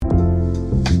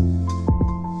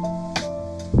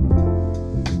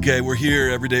Okay, we're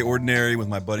here, Everyday Ordinary, with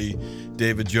my buddy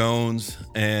Davyd Jones,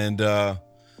 and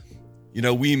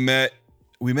we met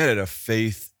at a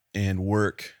faith and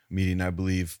work meeting, I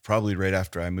believe, probably right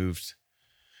after I moved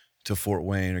to Fort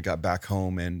Wayne or got back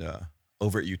home, and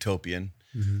over at Utopian,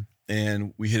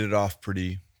 and we hit it off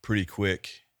pretty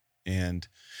quick. And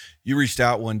you reached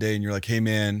out one day, and you're like, "Hey,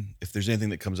 man, if there's anything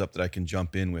that comes up that I can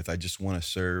jump in with, I just want to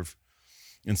serve."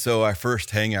 And so our first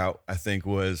hangout, I think,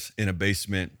 was in a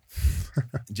basement,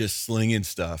 just slinging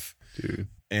stuff. Dude.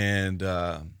 And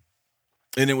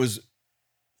it was,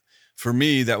 for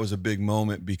me, that was a big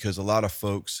moment because a lot of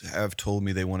folks have told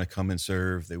me they want to come and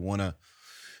serve. They want to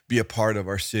be a part of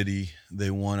our city. They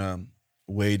want to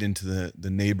wade into the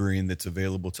neighboring that's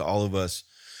available to all of us.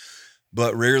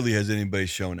 But rarely has anybody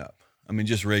shown up. I mean,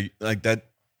 just like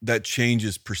that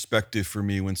changes perspective for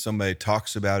me when somebody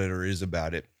talks about it or is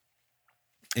about it.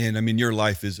 And I mean, your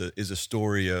life is a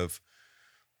story of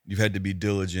you've had to be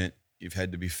diligent, you've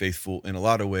had to be faithful in a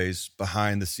lot of ways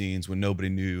behind the scenes when nobody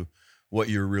knew what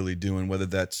you're really doing, whether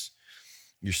that's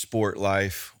your sport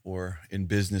life or in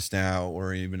business now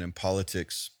or even in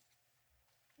politics.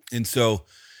 And so,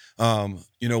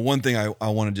 one thing I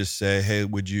want to just say, hey,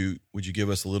 would you give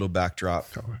us a little backdrop?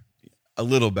 A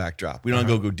little backdrop. We don't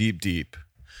go deep.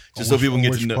 Just so people can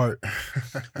get to know. Part?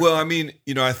 Well, I mean,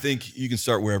 I think you can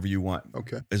start wherever you want.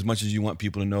 Okay. As much as you want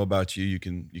people to know about you, you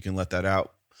can let that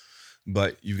out.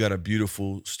 But you've got a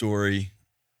beautiful story,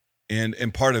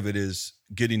 and part of it is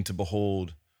getting to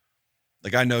behold.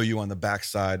 Like, I know you on the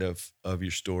backside of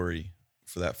your story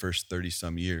for that first 30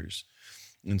 some years,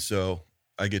 and so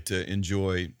I get to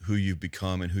enjoy who you've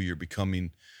become and who you're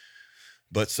becoming.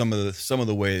 But some of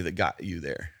the way that got you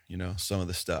there, some of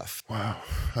the stuff. Wow.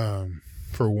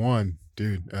 For one,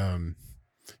 dude,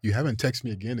 you haven't texted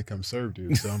me again to come serve,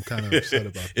 dude. So I'm kind of upset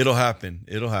about that. It'll happen.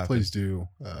 Please do.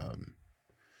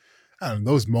 I don't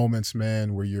know, those moments,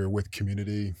 man, where you're with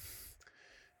community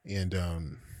and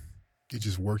you're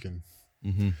just working.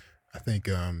 Mm-hmm. I think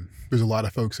there's a lot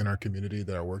of folks in our community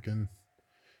that are working,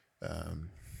 and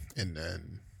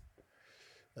then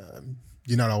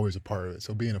you're not always a part of it.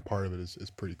 So being a part of it is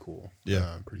pretty cool.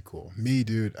 Yeah, pretty cool. Me,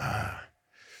 dude.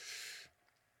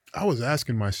 I was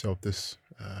asking myself this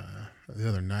the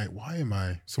other night. Why am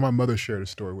I? So my mother shared a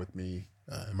story with me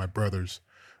and my brothers.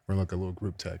 We're in like a little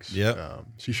group text. Yeah.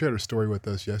 She shared a story with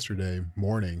us yesterday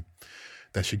morning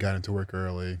that she got into work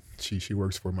early. She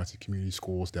works for a bunch of community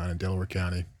schools down in Delaware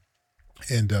County,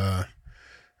 and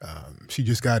she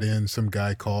just got in. Some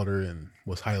guy called her and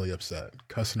was highly upset,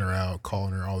 cussing her out,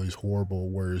 calling her all these horrible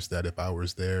words that if I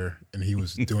was there and he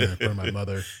was doing it in front of my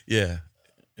mother. Yeah.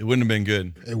 It wouldn't have been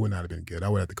good. It would not have been good. I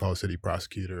would have to call a city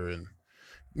prosecutor and,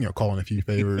 call in a few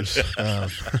favors.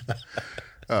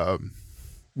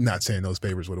 Not saying those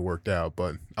favors would have worked out,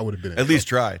 but I would have been at least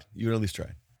tried. You would at least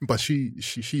tried. But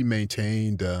she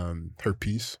maintained her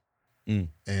peace,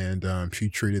 and she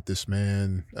treated this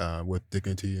man with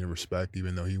dignity and respect,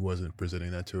 even though he wasn't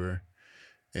presenting that to her.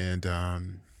 And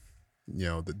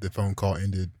the phone call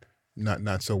ended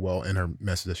not so well in her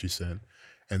message that she sent.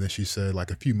 And then she said,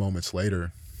 like a few moments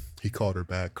later, he called her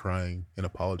back crying and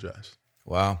apologized.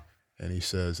 Wow. And he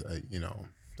says,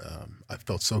 I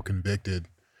felt so convicted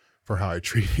for how I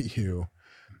treated you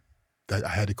that I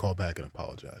had to call back and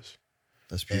apologize.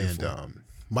 That's beautiful. And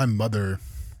my mother,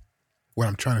 when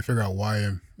I'm trying to figure out why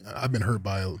I've been hurt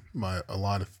by a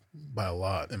lot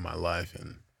in my life,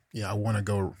 and I want to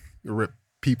go rip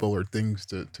people or things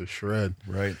to shred,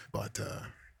 right? But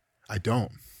I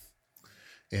don't.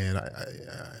 And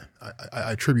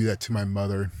I attribute that to my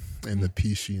mother and the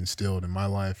peace she instilled in my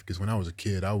life. Because when I was a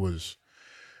kid,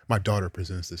 my daughter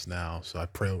presents this now, so I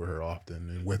pray over her often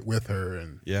and with her.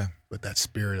 And with that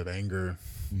spirit of anger,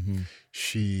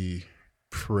 she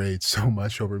prayed so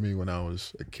much over me when I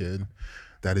was a kid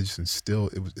that it's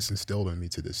instilled in me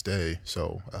to this day.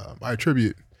 So I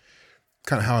attribute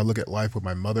kind of how I look at life with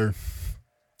my mother,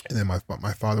 and then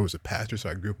my father was a pastor, so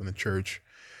I grew up in the church.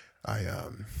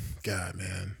 God,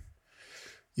 man,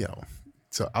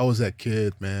 so I was that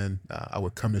kid, man. I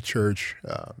would come to church.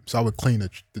 So I would clean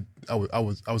I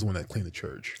was the one that cleaned the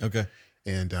church. Okay.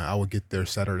 And I would get there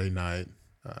Saturday night,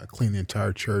 clean the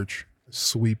entire church,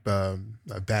 sweep,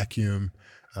 vacuum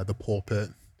the pulpit,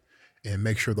 and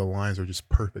make sure the lines are just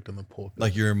perfect on the pulpit.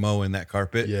 Like you're mowing that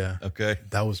carpet? Yeah. Okay.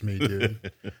 That was me,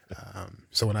 dude.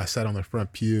 So when I sat on the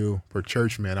front pew for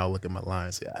church, man, I'll look at my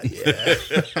lines. Yeah.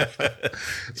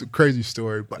 It's a crazy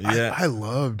story, but I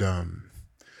loved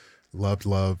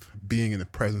being in the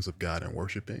presence of God and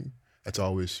worshiping. That's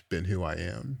always been who I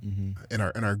am.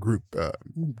 Mm-hmm. In our group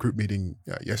meeting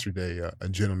yesterday, a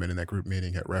gentleman in that group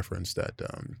meeting had referenced that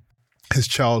his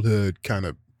childhood kind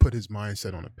of put his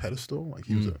mindset on a pedestal. Like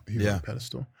he was on a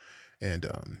pedestal. And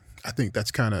I think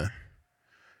that's kind of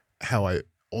how I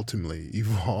ultimately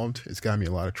evolved. It's got me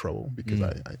in a lot of trouble because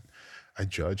I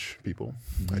judge people.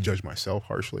 I judge myself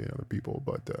harshly and other people.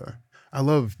 But I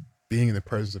love being in the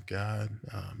presence of God.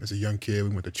 As a young kid, we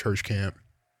went to church camp.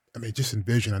 I mean, just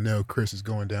envision, I know Chris is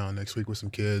going down next week with some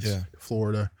kids to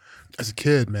Florida. As a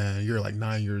kid, man, you're like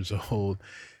 9 years old.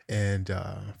 And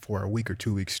for a week or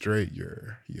 2 weeks straight,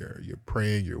 you're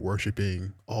praying, you're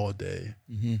worshiping all day.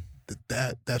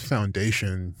 That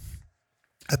foundation,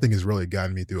 I think, has really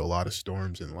gotten me through a lot of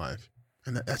storms in life,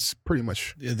 and that's pretty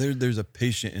much. Yeah, there's a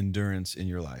patient endurance in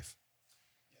your life.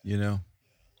 You know,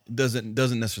 it doesn't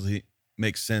necessarily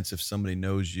make sense if somebody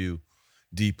knows you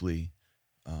deeply,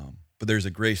 but there's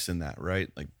a grace in that, right?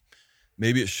 Like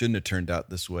maybe it shouldn't have turned out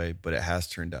this way, but it has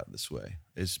turned out this way.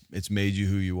 It's made you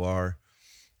who you are.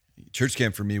 Church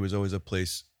camp for me was always a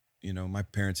place, you know, my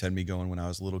parents had me going when I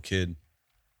was a little kid.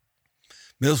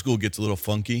 Middle school gets a little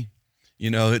funky.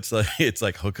 You know, it's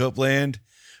like hookup land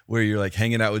where you're like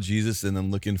hanging out with Jesus and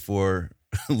then looking for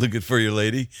your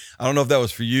lady. I don't know if that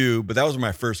was for you, but that was where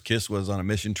my first kiss was on a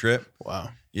mission trip. Wow.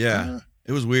 Yeah.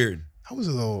 It was weird. I was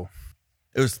a little.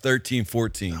 It was 13,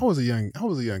 14. I was a young. I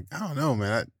don't know,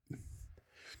 man.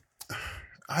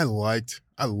 I don't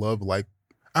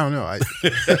know.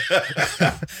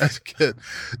 As a kid,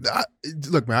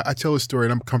 look, man. I tell a story,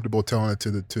 and I'm comfortable telling it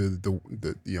to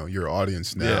the your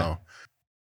audience now. Yeah.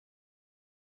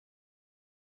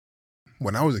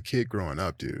 When I was a kid growing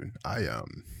up, dude, I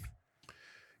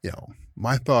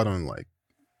my thought on like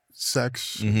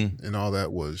sex and all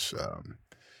that was,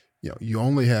 you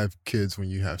only have kids when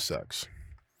you have sex,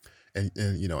 and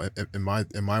in my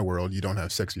world, you don't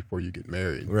have sex before you get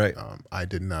married. Right. I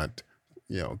did not.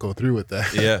 Go through with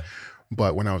that. Yeah.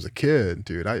 But when I was a kid,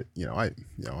 dude, I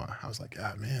was like,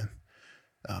 God, man,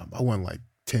 I want like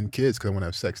 10 kids because I want to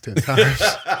have sex 10 times.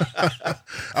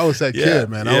 I was that kid,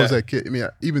 man. I was that kid. I mean,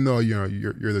 even though,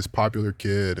 you're this popular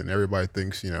kid and everybody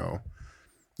thinks,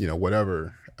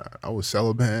 whatever, I was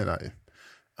celibate.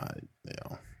 I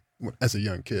as a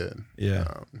young kid.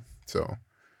 Yeah. So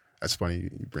that's funny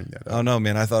you bring that up. Oh, no,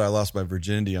 man. I thought I lost my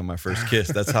virginity on my first kiss.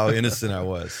 That's how innocent I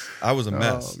was. I was a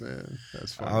mess. Oh, man.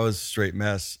 That's funny. I was a straight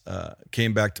mess.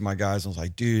 Came back to my guys and was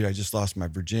like, dude, I just lost my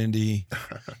virginity.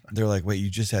 They're like, wait, you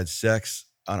just had sex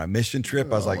on a mission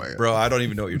trip? I was like, bro, I don't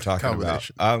even know what you're talking about.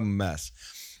 I'm a mess.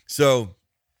 So,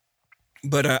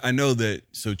 but I know that,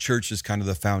 so church is kind of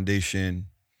the foundation.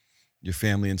 Your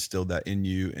family instilled that in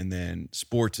you. And then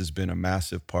sports has been a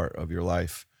massive part of your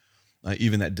life.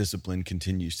 Even that discipline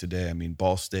continues today. I mean,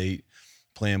 Ball State,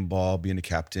 playing ball, being a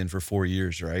captain for 4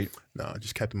 years, right? No,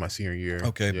 just captain my senior year.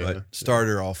 Okay, yeah, but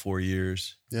starter all 4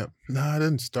 years. Yep. No, I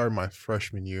didn't start my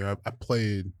freshman year. I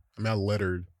played. I mean, I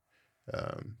lettered,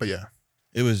 but yeah.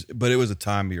 It was a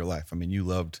time of your life. I mean, you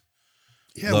loved.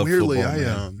 Yeah, weirdly,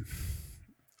 football,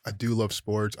 I do love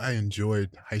sports. I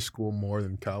enjoyed high school more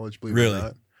than college. Believe it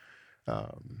or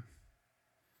not.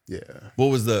 Yeah. What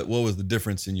was the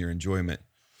difference in your enjoyment?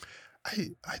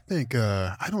 I think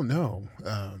I don't know.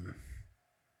 I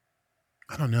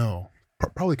don't know.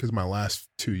 Probably because of my last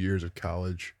 2 years of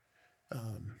college.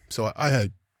 So I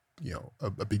had,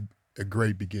 a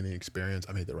great beginning experience.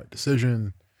 I made the right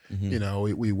decision.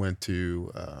 Mm-hmm. We went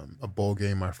to a bowl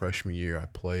game my freshman year. I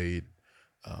played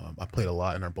a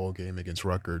lot in our bowl game against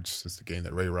Rutgers. It's the game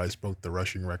that Ray Rice broke the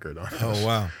rushing record on. Oh,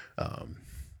 wow.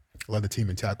 Led the team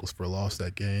in tackles for a loss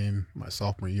that game. My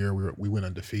sophomore year, we went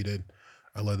undefeated.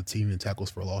 I led the team in tackles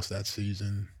for a loss that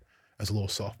season. As a little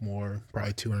sophomore,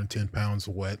 probably 210 pounds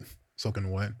wet,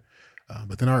 soaking wet.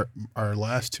 But then our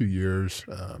last 2 years,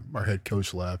 our head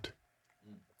coach left.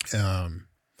 I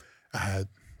had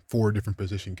 4 different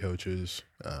position coaches.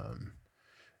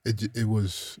 It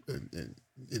was an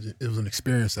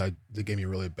experience that gave me a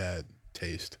really bad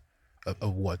taste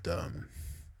of what the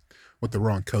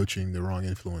wrong coaching, the wrong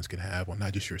influence can have on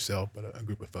not just yourself but a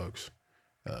group of folks.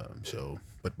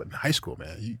 But in high school,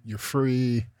 man, you're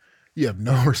free, you have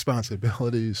no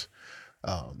responsibilities,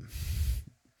 and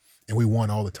we won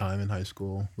all the time in high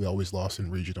school. We always lost in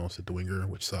regionals at Dwenger,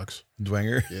 which sucks.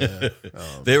 Dwenger, yeah,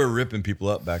 they were ripping people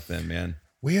up back then, man.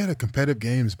 We had competitive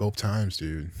games both times,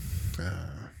 dude,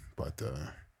 but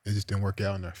it just didn't work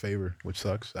out in our favor, which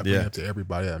sucks. I bring it up to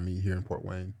everybody I meet here in Port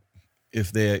Wayne.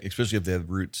 Especially if they have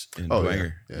roots in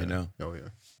Dwenger, yeah. Oh yeah.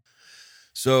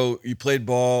 So you played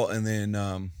ball, and then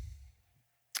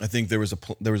I think there was a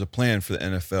plan for the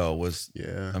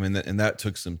NFL. I mean, and that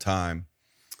took some time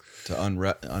to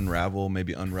unravel,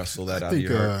 maybe unwrestle that out of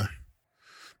your heart.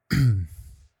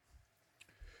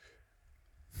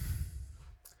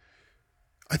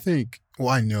 I think. Well,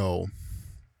 I know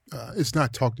It's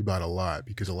not talked about a lot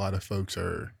because a lot of folks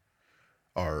are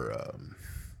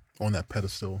on that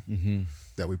pedestal Mm-hmm.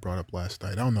 that we brought up last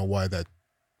night. I don't know why that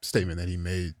statement that he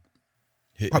made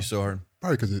Hit you so hard.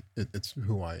 probably because it's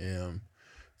who I am.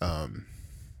 Um,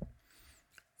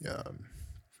 yeah,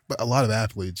 but a lot of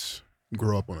athletes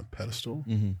grow up on a pedestal,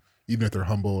 Mm-hmm. even if they're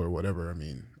humble or whatever. I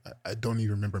mean, I don't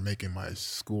even remember making my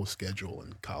school schedule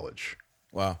in college.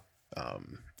 Wow.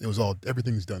 It was all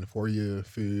everything's done for you,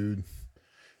 food,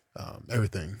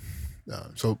 everything.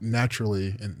 So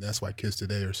naturally, and that's why kids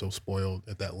today are so spoiled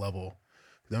at that level.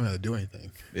 They don't have to do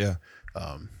anything. Yeah.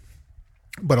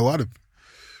 But a lot of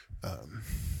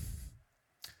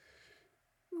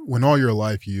when all your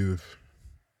life and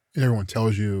everyone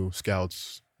tells you,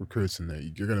 scouts, recruits, and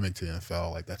you're going to make it to the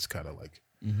NFL, like that's kind of like.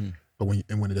 Mm-hmm. But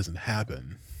when it doesn't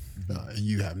happen, Mm-hmm. and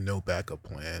you have no backup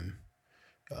plan,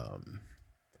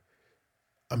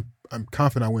 I'm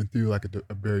confident I went through like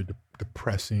a very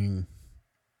depressing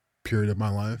period of my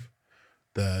life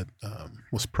that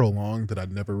was prolonged that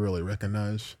I'd never really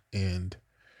recognized. And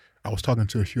I was talking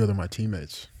to a few other of my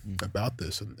teammates about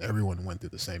this, and everyone went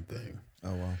through the same thing.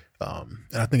 Oh, wow.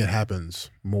 And I think it happens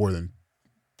more than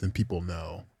people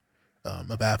know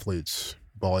of athletes,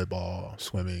 volleyball,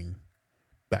 swimming,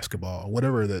 basketball,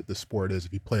 whatever the sport is.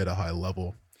 If you play at a high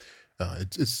level,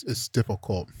 it's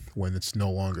difficult when it's no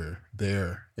longer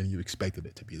there and you expected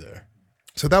it to be there.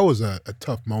 So that was a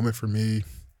tough moment for me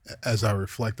as I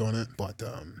reflect on it, but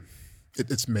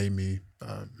it's made me,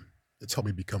 it's helped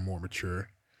me become more mature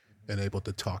and able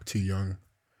to talk to young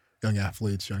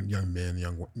athletes, young men,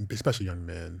 especially young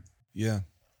men. Yeah.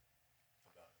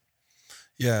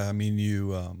 Yeah. I mean,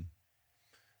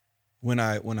 when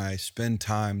I spend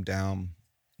time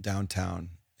downtown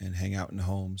and hang out in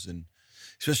homes, and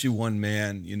especially one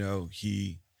man,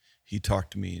 he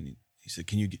talked to me and he said,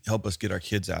 "Can you help us get our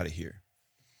kids out of here?"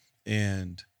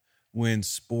 And when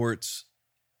sports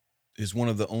is one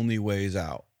of the only ways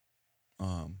out,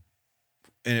 and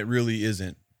it really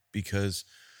isn't, because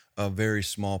a very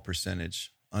small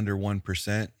percentage, under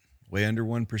 1%, way under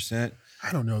 1%.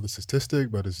 I don't know the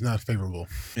statistic, but it's not favorable.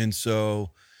 And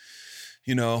so,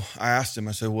 I asked him,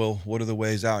 I said, "Well, what are the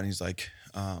ways out?" And he's like,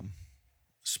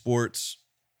 sports,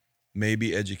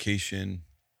 maybe education,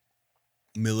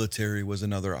 military was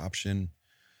another option.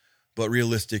 But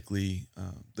realistically,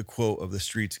 the quote of "the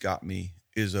streets got me"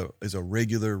 is a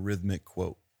regular rhythmic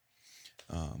quote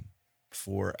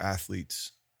for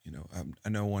athletes. I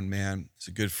know one man, he's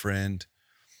a good friend,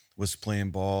 was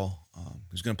playing ball.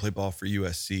 He was going to play ball for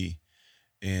USC,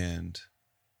 and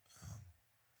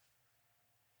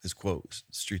his quote was,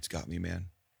 "The streets got me, man."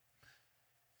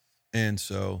 And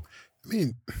so, I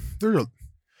mean,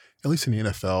 at least in the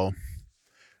NFL,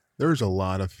 there's a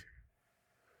lot of,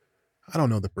 I don't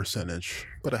know the percentage,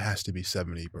 but it has to be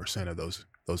 70% of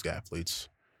those athletes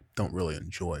don't really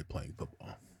enjoy playing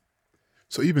football.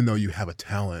 So even though you have a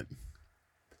talent,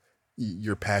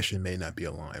 your passion may not be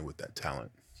aligned with that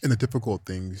talent. And the difficult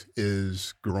thing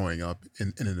is growing up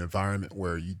in an environment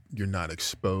where you're not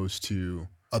exposed to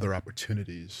other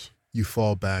opportunities. You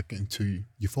fall back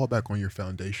on your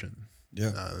foundation.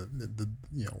 yeah,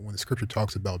 When the scripture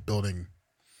talks about building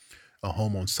a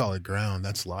home on solid ground,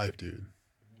 that's life, dude.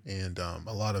 And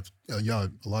a lot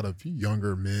of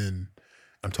younger men.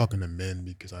 I'm talking to men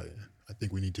because I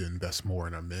think we need to invest more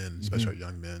in our men, especially our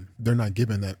young men. They're not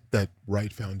given that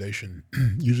right foundation.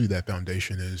 Usually, that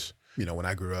foundation is, when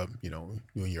I grew up, you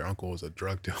and your uncle was a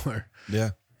drug dealer.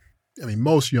 yeah, I mean,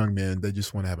 most young men, they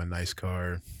just want to have a nice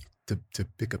car to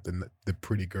pick up the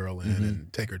pretty girl in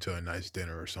and take her to a nice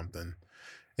dinner or something.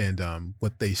 And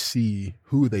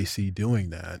who they see doing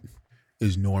that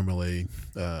is normally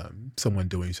someone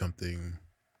doing something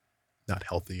not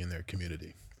healthy in their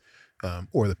community,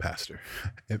 or the pastor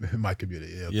in my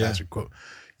community. Pastor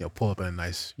pull up in a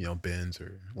nice Benz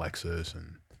or Lexus,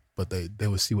 but they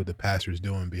would see what the pastor's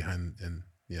doing behind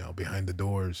the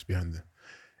doors,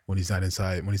 when he's not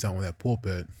inside, when he's not on that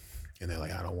pulpit, and they're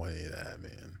like, "I don't want any of that,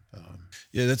 man."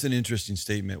 yeah. That's an interesting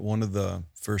statement. One of the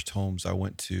first homes I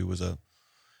went to was a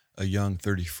young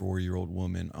 34-year-old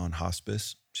woman on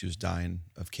hospice. She was dying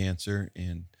of cancer,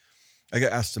 and I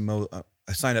got asked to mow.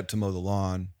 I signed up to mow the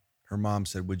lawn. Her mom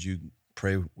said, "Would you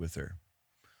pray with her?"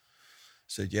 I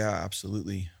said, "Yeah,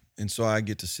 absolutely." And so I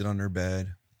get to sit on her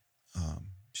bed.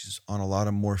 She's on a lot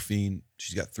of morphine.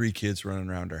 She's got 3 kids running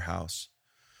around her house.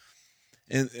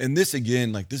 And this,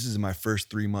 again, like, this is my first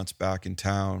 3 months back in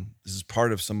town. This is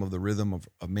part of some of the rhythm of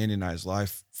Mandy and I's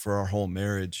life for our whole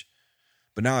marriage.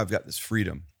 But now I've got this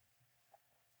freedom.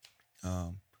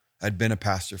 I'd been a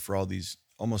pastor for all these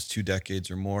almost 2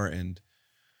 decades or more, and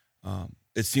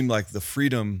it seemed like the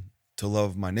freedom to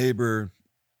love my neighbor,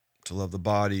 to love the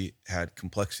body had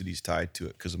complexities tied to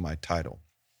it because of my title.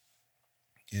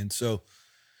 And so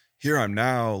here I'm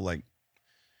now, like,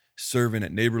 serving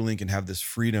at NeighborLink and have this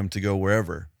freedom to go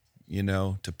wherever,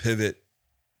 to pivot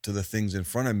to the things in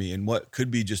front of me. And what could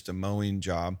be just a mowing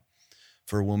job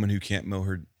for a woman who can't mow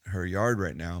her yard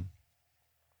right now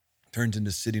turns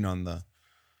into sitting on the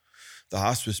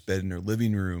hospice bed in her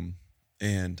living room.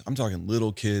 And I'm talking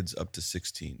little kids up to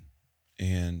 16.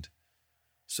 And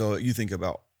so you think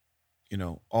about,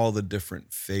 all the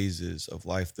different phases of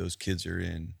life those kids are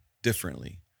in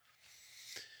differently.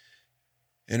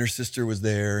 And her sister was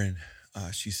there, and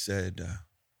she said,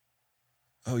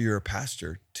 oh, you're a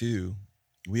pastor too.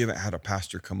 We haven't had a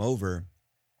pastor come over.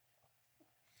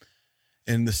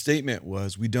 And the statement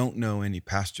was, we don't know any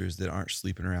pastors that aren't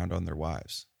sleeping around on their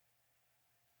wives.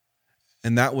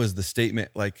 And that was the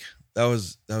statement. Like, that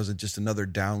was just another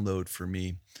download for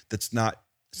me. It's not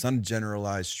a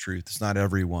generalized truth. It's not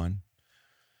everyone.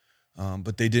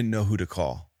 But they didn't know who to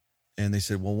call. And they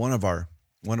said, well, one of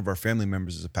our family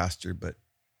members is a pastor, but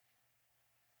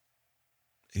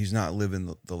he's not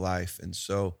living the life. And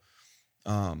so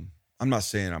I'm not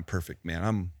saying I'm perfect,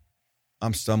 man.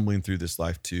 I'm stumbling through this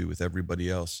life too with everybody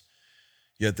else.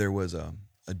 Yet there was a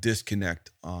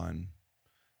disconnect on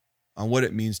what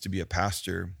it means to be a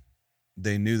pastor.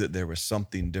 They knew that there was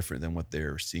something different than what they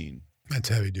were seeing. That's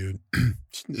heavy, dude.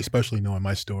 Especially knowing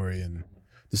my story and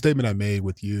the statement I made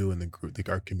with you and the group,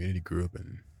 our community group,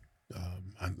 and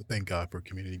I thank God for a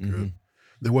community group. Mm-hmm.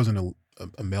 There wasn't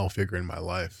a male figure in my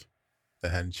life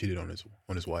that hadn't cheated on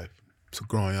his wife. So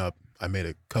growing up, I made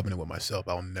a covenant with myself: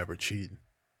 I'll never cheat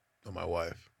on my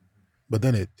wife. But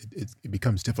then it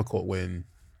becomes difficult when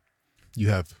you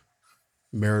have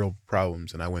marital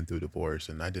problems, and I went through divorce,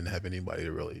 and I didn't have anybody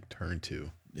to really turn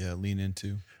to. Yeah, lean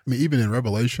into. I mean, even in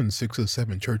Revelation, 6 of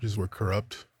 7 churches were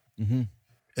corrupt. Mm-hmm.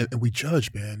 And we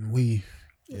judge, man.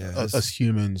 Us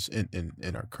humans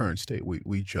in our current state,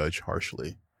 we judge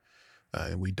harshly,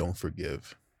 and we don't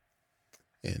forgive.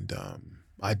 And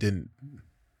I didn't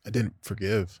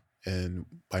forgive, and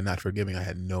by not forgiving, I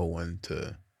had no one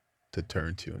to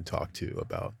turn to and talk to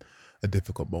about a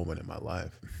difficult moment in my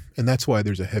life. And that's why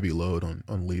there's a heavy load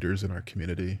on leaders in our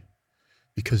community,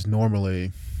 because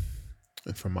normally,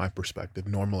 from my perspective,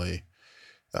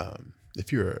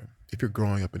 if you're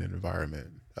growing up in an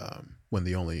environment when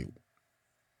the only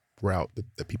route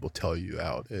that people tell you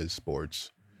out is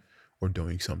sports or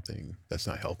doing something that's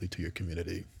not healthy to your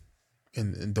community,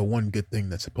 and the one good thing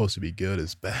that's supposed to be good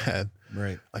is bad,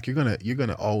 right? Like you're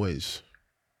gonna always,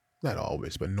 not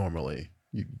always, but normally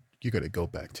you're gonna go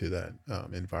back to that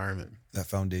environment, that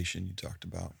foundation you talked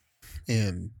about.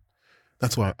 And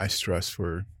that's why I stress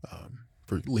for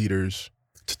leaders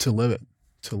to live it,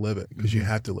 because you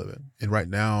have to live it. And right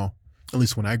now, at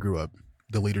least when I grew up,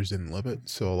 the leaders didn't live it.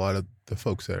 So a lot of the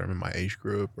folks that are in my age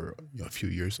group, or a few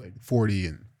years, like 40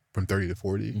 and from 30 to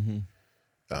 40,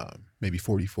 maybe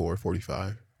 44,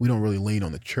 45, we don't really lean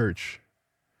on the church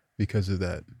because of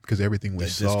that. Because everything we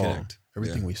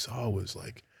saw was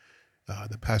like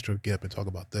the pastor would get up and talk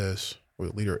about this, or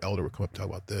the leader or elder would come up and talk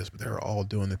about this, but they're all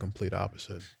doing the complete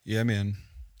opposite. Yeah, man.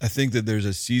 I think that there's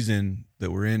a season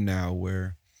that we're in now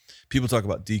where people talk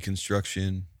about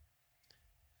deconstruction,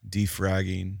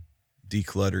 defragging,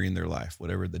 decluttering their life,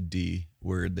 whatever the D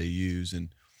word they use. And,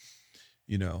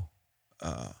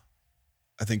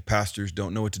 I think pastors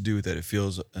don't know what to do with it. It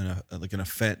feels like an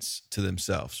offense to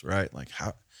themselves, right? Like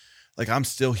I'm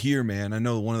still here, man. I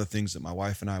know one of the things that my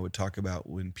wife and I would talk about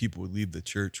when people would leave the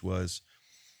church was,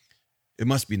 it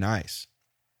must be nice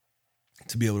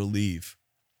to be able to leave.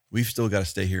 We've still got to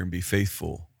stay here and be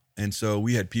faithful. And so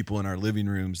we had people in our living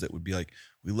rooms that would be like,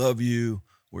 we love you,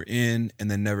 we're in, and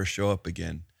then never show up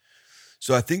again.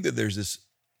 So I think that there's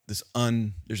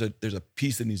there's a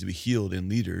piece that needs to be healed in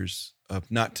leaders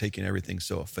of not taking everything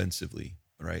so offensively,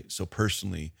 right? So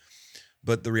personally.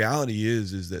 But the reality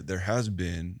is that there has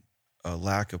been a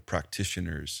lack of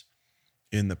practitioners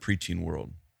in the preaching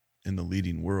world, in the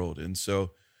leading world. And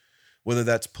so whether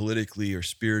that's politically or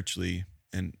spiritually,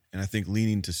 and I think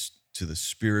leaning to the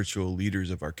spiritual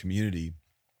leaders of our community,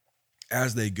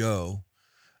 as they go,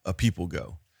 people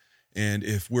go. And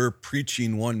if we're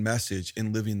preaching one message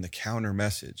and living the counter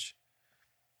message,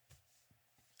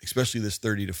 especially this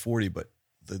 30 to 40, but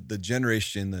the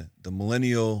generation, the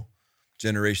millennial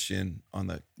generation on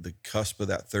the cusp of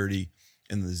that 30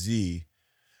 and the Z,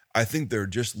 I think they're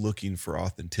just looking for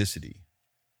authenticity.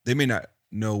 They may not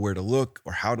know where to look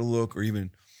or how to look, or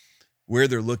even where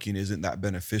they're looking isn't that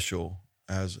beneficial.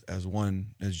 As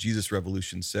Jesus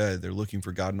Revolution said, they're looking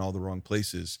for God in all the wrong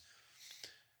places.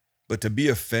 But to be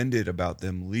offended about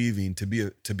them leaving, to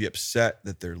be upset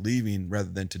that they're leaving rather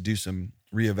than to do some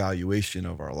reevaluation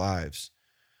of our lives.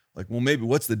 Like, well, maybe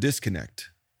what's the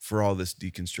disconnect for all this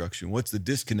deconstruction? What's the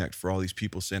disconnect for all these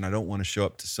people saying, I don't want to show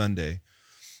up to Sunday,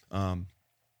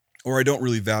 or I don't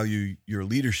really value your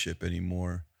leadership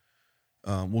anymore?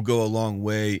 Will go a long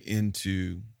way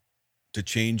into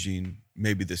changing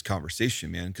maybe this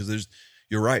conversation, man. Because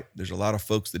you're right. There's a lot of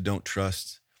folks that don't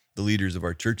trust the leaders of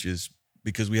our churches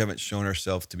because we haven't shown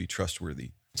ourselves to be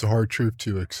trustworthy. It's a hard truth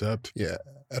to accept. Yeah,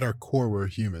 at our core, we're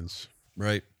humans.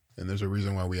 Right. And there's a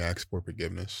reason why we ask for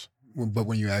forgiveness. But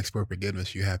when you ask for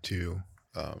forgiveness, you have to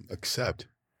accept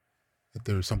that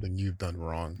there's something you've done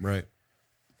wrong. Right.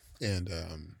 And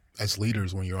as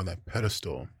leaders, when you're on that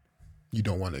pedestal, you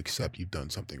don't want to accept you've done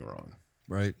something wrong.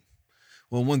 Right.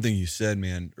 Well, one thing you said,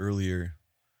 man, earlier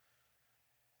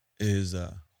is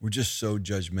we're just so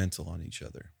judgmental on each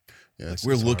other. Yeah, like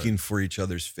we're looking for each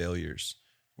other's failures.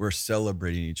 We're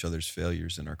celebrating each other's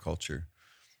failures in our culture.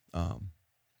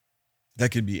 That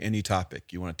could be any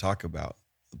topic you want to talk about,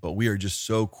 but we are just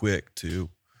so quick to.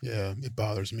 Yeah, it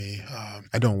bothers me.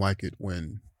 I don't like it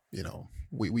when,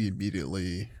 we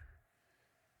immediately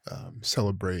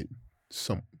celebrate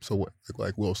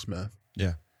like Will Smith.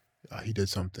 Yeah. He did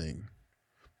something,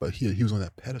 but he was on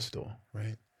that pedestal,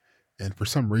 right? And for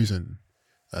some reason,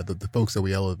 the folks that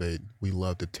we elevate, we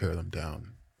love to tear them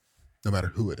down, no matter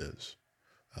who it is.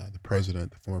 The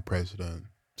president, the former president,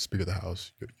 Speaker of the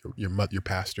House, your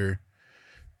pastor.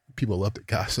 People love to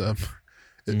gossip.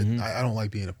 I don't like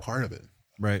being a part of it.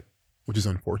 Right. Which is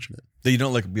unfortunate. That you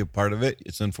don't like to be a part of it.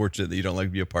 It's unfortunate that you don't like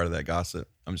to be a part of that gossip.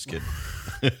 I'm just kidding.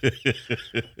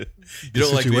 The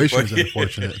situation is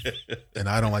unfortunate, and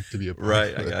I don't like to be a part of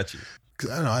it. Right, I got you. Because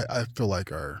I don't know, I feel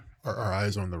like our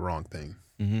eyes are on the wrong thing.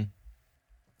 Mm-hmm.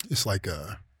 It's like,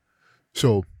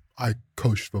 so I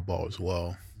coached football as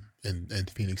well in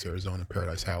Phoenix, Arizona,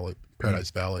 Paradise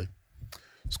Valley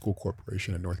School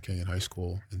Corporation at North Canyon High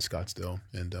School in Scottsdale.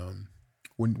 And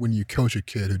when you coach a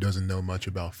kid who doesn't know much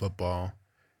about football,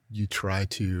 you try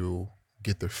to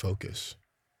get their focus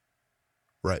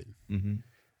right. Mm-hmm.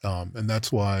 And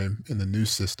that's why in the new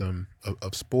system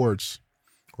of sports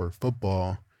or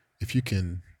football, if you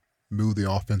can move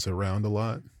the offense around a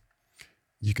lot,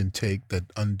 you can take that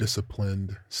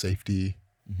undisciplined safety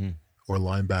or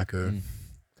linebacker,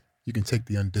 you can take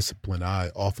the undisciplined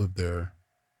eye off of their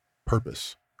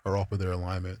purpose or off of their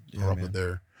alignment or off of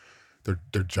their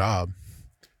job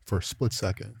for a split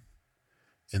second.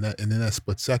 And in that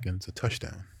split second, it's a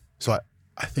touchdown. So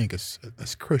I think as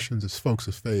Christians, as folks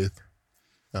of faith,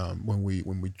 when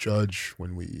we judge,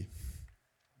 when we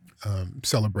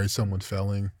celebrate someone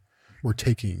failing, we're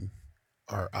taking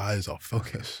our eyes off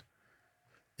focus.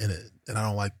 And I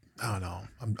don't know.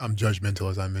 I'm judgmental,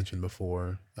 as I mentioned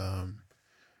before.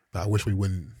 But I wish we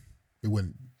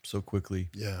wouldn't so quickly.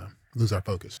 Yeah, lose our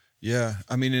focus. Yeah,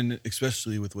 I mean, and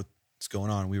especially with what's going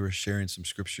on, we were sharing some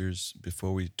scriptures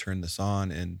before we turned this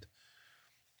on, and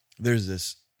there's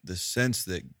this sense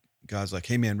that God's like,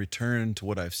 hey man, return to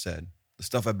what I've said. The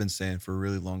stuff I've been saying for a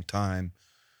really long time,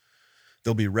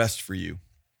 there'll be rest for you.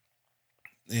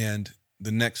 And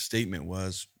the next statement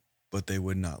was, but they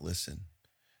would not listen.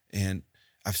 And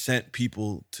I've sent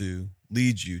people to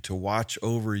lead you, to watch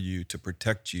over you, to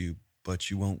protect you, but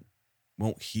you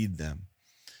won't heed them.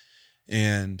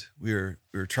 And we were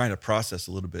trying to process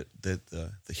a little bit that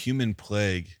the human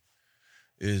plague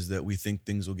is that we think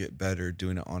things will get better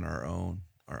doing it on our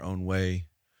own way.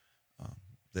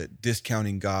 That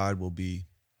discounting God will be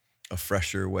a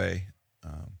fresher way,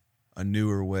 a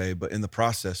newer way. But in the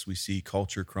process, we see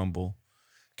culture crumble,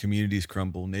 communities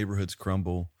crumble, neighborhoods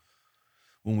crumble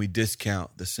when we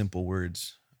discount the simple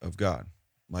words of God,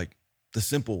 like the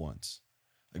simple ones.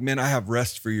 Like, man, I have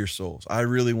rest for your souls. I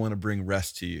really want to bring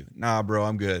rest to you. Nah, bro,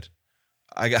 I'm good.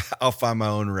 I'll find my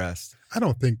own rest. I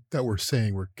don't think that we're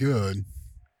saying we're good.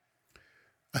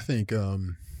 I think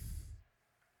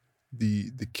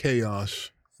the chaos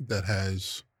that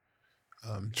has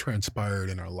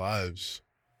transpired in our lives,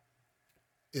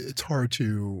 it's hard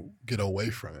to get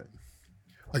away from it.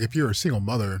 Like if you're a single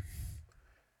mother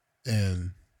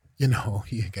and, you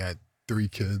got 3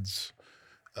 kids,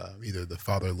 either the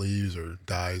father leaves or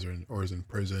dies or is in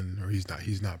prison or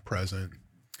he's not present.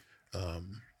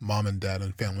 Mom and dad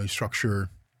and family structure,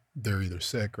 they're either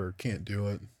sick or can't do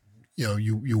it.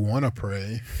 You want to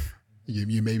pray.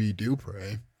 You maybe do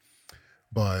pray,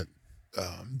 but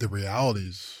the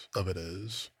realities of it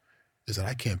is that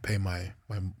I can't pay my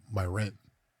rent.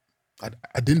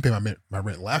 I didn't pay my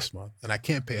rent last month, and I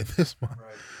can't pay it this month.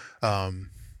 Right.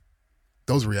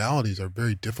 Those realities are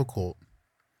very difficult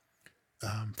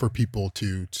for people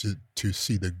to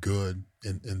see the good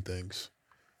in things.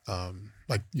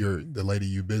 Like the lady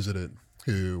you visited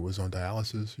who was on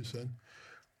dialysis, you said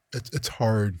it's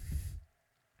hard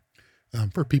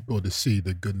for people to see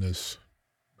the goodness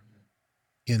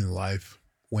in life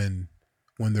when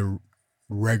they're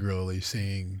regularly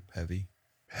seeing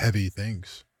heavy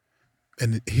things.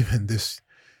 And even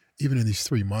in these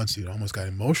 3 months, it almost got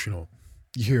emotional.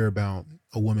 You hear about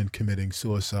a woman committing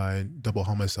suicide, double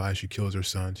homicide. She kills her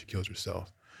son. She kills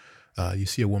herself. You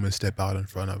see a woman step out in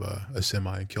front of a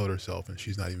semi and kill herself, and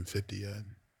she's not even 50 yet.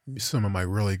 Some of my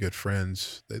really good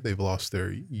friends, they've lost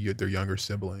their younger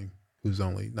sibling who's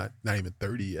only not even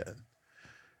 30 yet.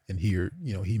 And here,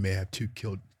 he may have two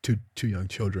young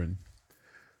children.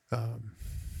 I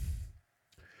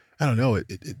don't know. It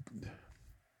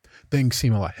things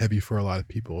seem a lot heavy for a lot of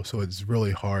people, so it's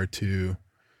really hard to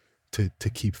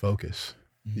keep focus.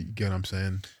 You get what I'm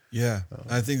saying? Yeah,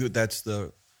 I think that's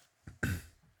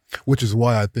which is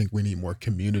why I think we need more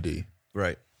community,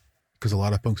 right? Because a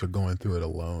lot of folks are going through it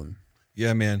alone.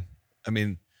 Yeah, man. I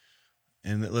mean,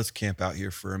 and let's camp out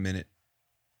here for a minute,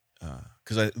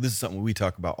 because this is something we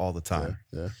talk about all the time.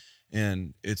 Yeah.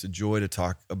 And it's a joy to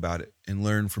talk about it and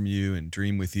learn from you and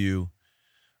dream with you.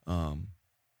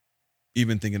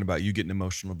 Even thinking about you getting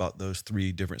emotional about those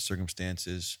 3 different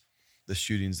circumstances, the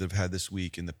shootings that have had this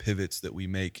week and the pivots that we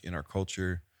make in our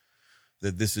culture,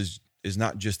 that this is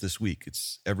not just this week.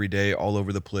 It's every day, all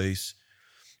over the place.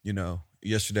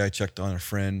 Yesterday I checked on a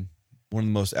friend, one of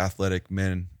the most athletic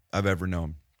men I've ever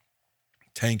known,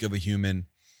 tank of a human,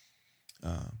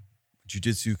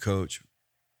 jiu-jitsu coach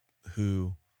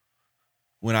who,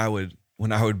 when I would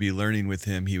be learning with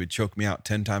him, he would choke me out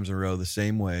 10 times in a row the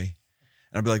same way.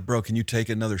 And I'd be like, bro, can you take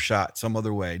another shot some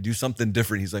other way? Do something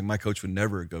different. He's like, my coach would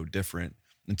never go different.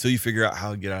 Until you figure out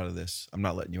how to get out of this, I'm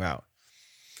not letting you out.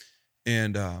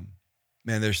 And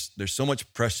man, there's so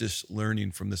much precious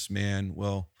learning from this man.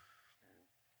 Well,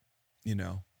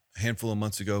 a handful of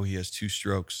months ago, he has 2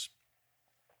 strokes.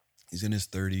 He's in his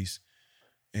 30s.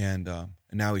 And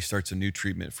now he starts a new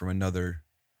treatment from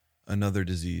another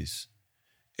disease.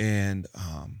 And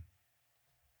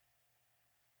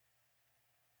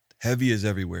heavy is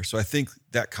everywhere. So I think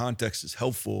that context is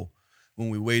helpful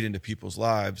when we wade into people's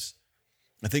lives.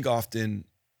 I think often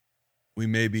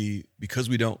we because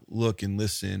we don't look and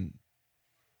listen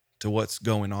to what's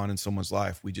going on in someone's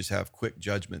life, we just have quick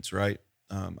judgments, right?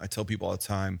 I tell people all the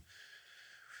time,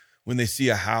 when they see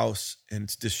a house and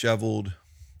it's disheveled,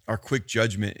 our quick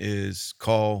judgment is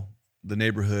call the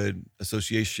neighborhood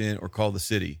association or call the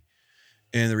city.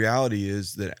 And the reality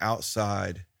is that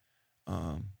outside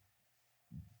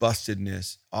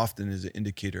bustedness often is an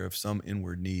indicator of some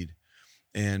inward need.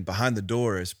 And behind the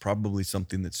door is probably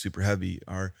something that's super heavy.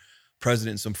 Our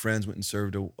president and some friends went and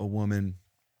served a woman.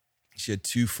 She had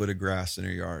 2 foot of grass in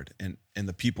her yard, and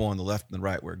the people on the left and the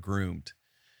right were groomed.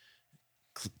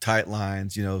 Tight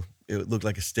lines, it looked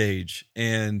like a stage.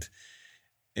 And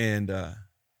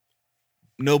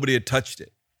nobody had touched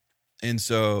it. And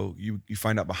so you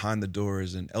find out behind the door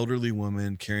is an elderly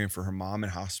woman caring for her mom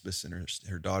in hospice and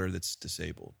her daughter that's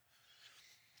disabled.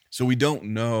 So we don't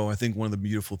know. I think one of the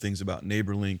beautiful things about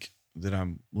NeighborLink that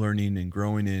I'm learning and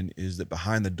growing in is that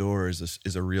behind the door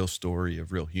is a real story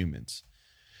of real humans.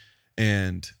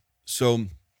 And so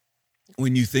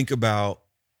when you think about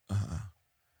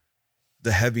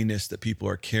the heaviness that people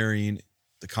are carrying,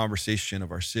 the conversation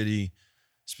of our city,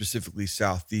 specifically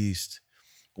Southeast,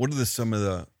 what are some of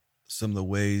the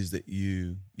ways that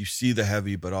you see the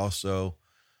heavy, but also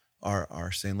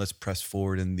are saying, let's press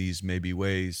forward in these maybe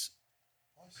ways?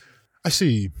 I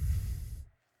see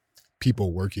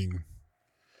people working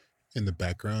in the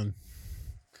background.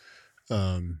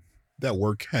 That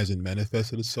work hasn't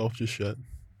manifested itself just yet.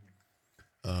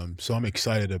 So I'm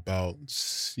excited about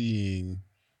seeing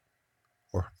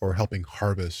or helping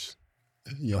harvest,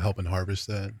 helping harvest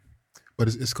that. But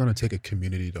it's going to take a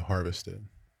community to harvest it,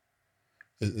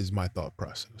 is my thought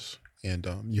process. And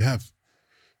you have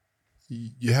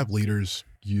leaders,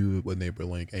 you with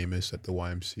NeighborLink, Amos at the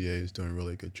YMCA is doing a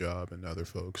really good job, and other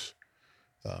folks.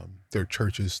 There are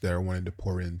churches that are wanting to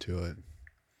pour into it.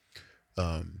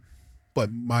 But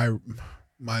my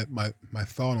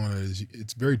thought on it is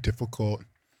it's very difficult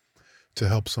to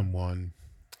help someone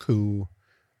who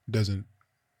doesn't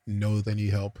know they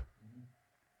need help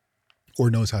or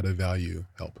knows how to value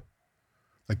help.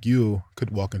 Like, you could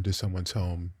walk into someone's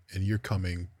home and you're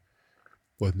coming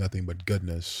with nothing but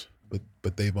goodness, but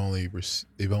the only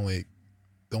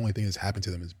thing that's happened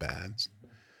to them is bad.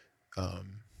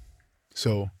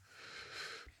 So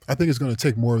I think it's going to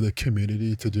take more of the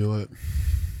community to do it.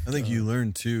 I think you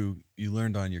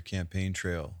learned on your campaign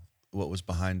trail what was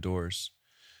behind doors.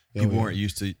 Oh, People yeah. weren't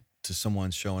used to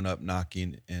someone showing up,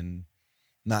 knocking, and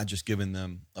not just giving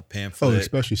them a Oh, pamphlet.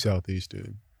 especially Southeast,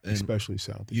 dude. And Especially you'd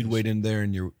Southeast. wait in there,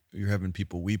 and you're having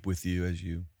people weep with you as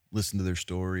you listen to their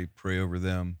story, pray over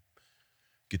them,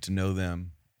 get to know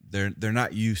them. They're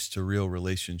not used to real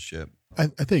relationship. I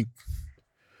think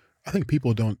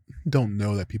people don't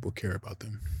know that people care about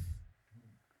them.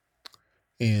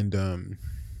 And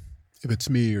if it's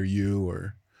me or you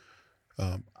or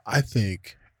I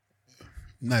think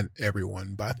not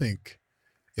everyone, but I think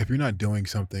if you're not doing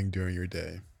something during your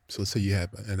day, so let's say you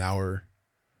have an hour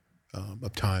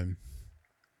of time,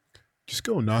 just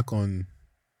go knock on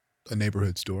a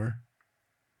neighborhood store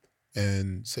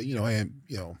and say, hey,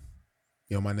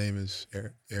 my name is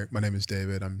Eric. My name is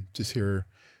David. I'm just here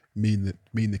meeting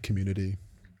the community,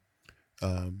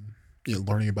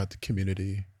 learning about the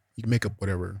community. You can make up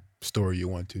whatever story you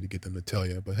want to get them to tell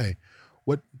you. But hey,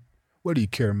 what do you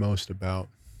care most about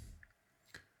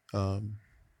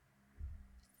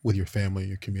with your family,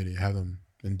 your community? Have them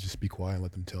and just be quiet and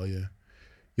let them tell you.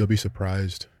 You'll be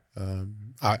surprised.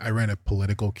 I ran a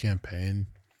political campaign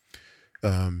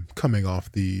coming off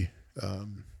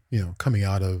coming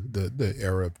out of the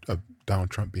era of Donald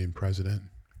Trump being president,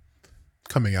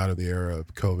 coming out of the era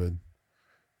of COVID,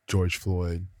 George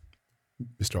Floyd,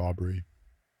 Mr. Aubrey.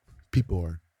 People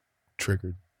are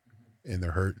triggered and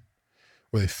they're hurt,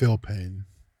 or they feel pain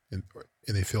and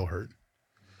they feel hurt.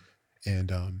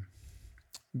 And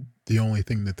the only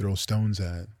thing that throws stones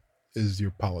at is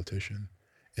your politician,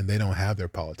 and they don't have their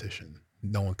politician.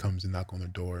 No one comes to knock on their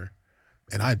door,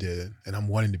 and I did, and I'm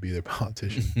wanting to be their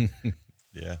politician.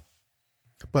 Yeah.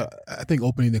 But I think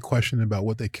opening the question about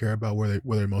what they care about, where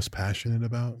they're most passionate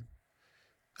about,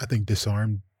 I think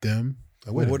disarmed them.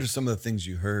 Well, what are some of the things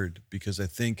you heard? Because I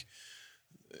think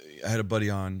I had a buddy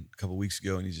on a couple of weeks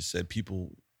ago, and he just said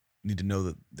people need to know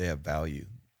that they have value.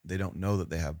 They don't know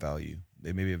that they have value.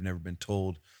 They maybe have never been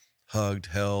told, hugged,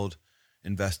 held,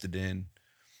 invested in.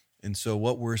 And so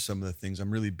what were some of the things? I'm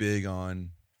really big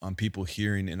on people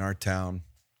hearing in our town.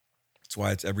 That's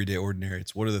why it's everyday ordinary.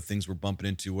 It's what are the things we're bumping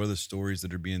into? What are the stories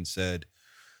that are being said?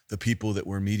 The people that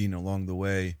we're meeting along the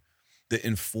way that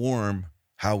inform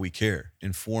how we care,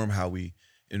 inform how we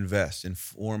invest,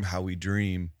 inform how we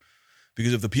dream.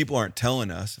 Because if the people aren't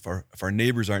telling us, if our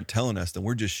neighbors aren't telling us, then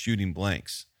we're just shooting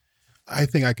blanks. I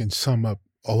think I can sum up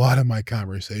a lot of my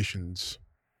conversations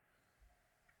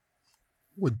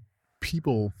with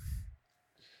people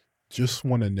just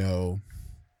want to know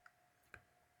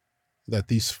that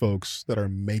these folks that are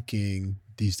making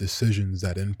these decisions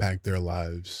that impact their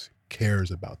lives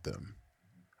cares about them.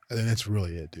 I think that's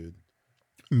really it, dude.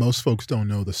 Most folks don't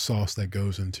know the sauce that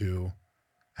goes into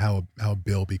how a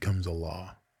bill becomes a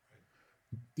law.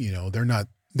 They're not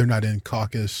in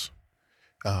caucus.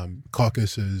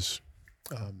 Caucus is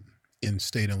in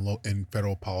state and in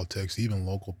federal politics, even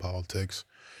local politics.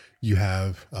 You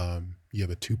have a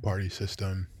two-party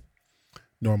system.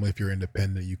 Normally, if you're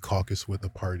independent, you caucus with a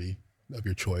party of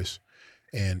your choice,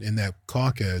 and in that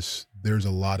caucus, there's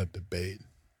a lot of debate,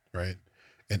 right?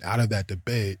 And out of that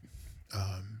debate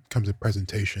comes a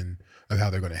presentation of how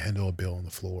they're going to handle a bill on the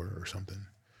floor or something.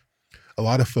 A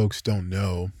lot of folks don't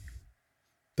know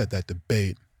that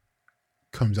debate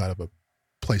comes out of a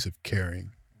place of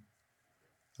caring.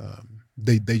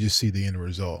 They just see the end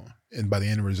result, and by the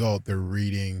end result, they're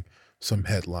reading some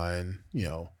headline.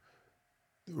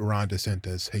 Ron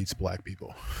DeSantis hates black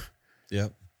people.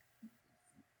 Yep.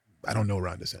 I don't know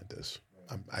Ron DeSantis.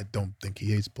 I don't think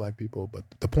he hates black people, but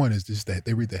the point is just that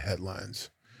they read the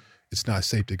headlines. It's not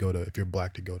safe to if you're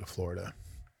black, to go to Florida,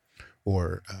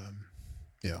 or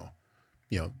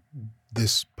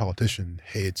this politician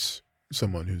hates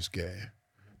someone who's gay.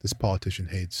 This politician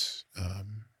hates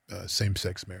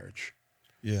same-sex marriage.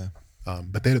 Yeah.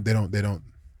 But they don't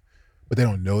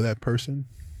know that person.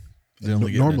 They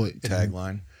only get a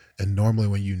tagline. And normally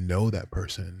when you know that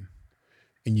person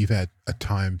and you've had a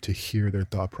time to hear their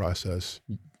thought process.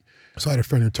 So I had a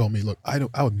friend who told me, look, I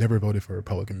would never voted for a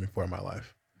Republican before in my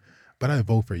life, but I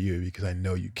vote for you because I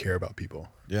know you care about people.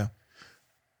 Yeah.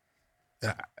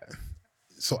 There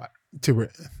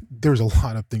was a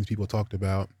lot of things people talked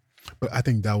about, but I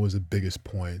think that was the biggest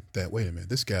point, that, wait a minute,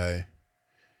 this guy,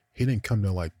 he didn't come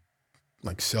to like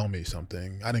sell me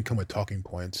something. I didn't come with talking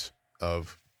points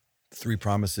of 3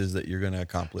 promises that you're going to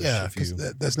accomplish. Yeah, because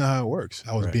that's not how it works.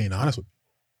 I was being honest with you.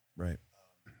 Right.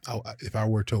 If I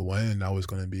were to win, I was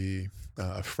going to be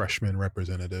a freshman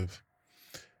representative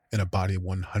in a body of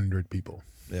 100 people.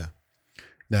 Yeah.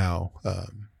 Now,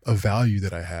 a value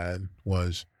that I had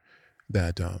was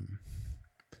that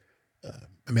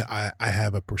I mean, I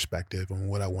have a perspective on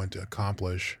what I want to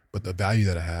accomplish, but the value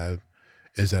that I have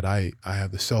is that I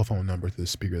have the cell phone number to the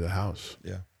Speaker of the House.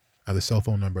 Yeah. I have the cell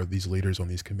phone number of these leaders on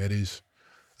these committees.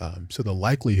 So the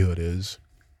likelihood is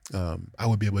I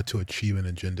would be able to achieve an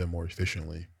agenda more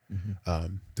efficiently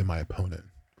than my opponent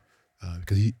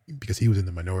because he was in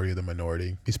the minority of the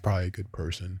minority. He's probably a good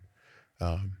person,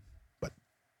 but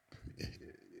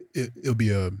it'll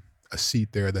be a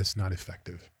seat there that's not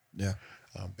effective. Yeah.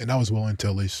 And I was willing to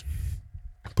at least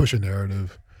push a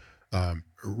narrative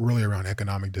really around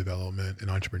economic development and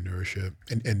entrepreneurship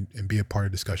and be a part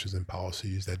of discussions and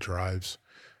policies that drives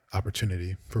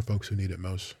opportunity for folks who need it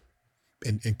most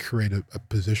and create a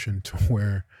position to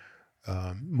where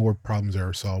more problems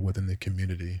are solved within the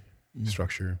community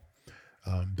structure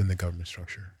than the government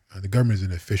structure. The government is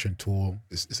an efficient tool.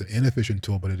 It's an inefficient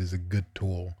tool, but it is a good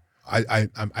tool.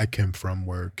 I came from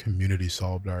where community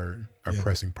solved our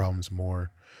pressing problems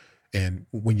more. And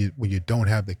when you don't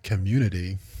have the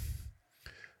community,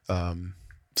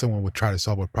 someone would try to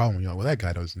solve a problem. Well, that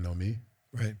guy doesn't know me,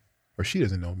 right? Or she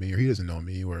doesn't know me, or he doesn't know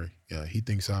me, or he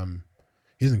thinks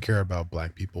he doesn't care about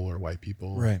black people or white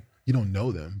people, right? You don't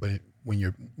know them, but when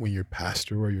your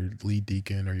pastor or your lead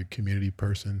deacon or your community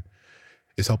person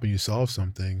is helping you solve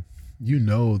something, you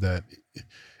know that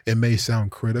it may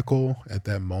sound critical at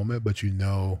that moment, but you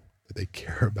know that they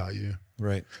care about you.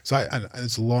 Right. So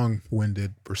it's a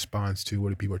long-winded response to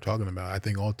what people are talking about. I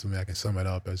think ultimately I can sum it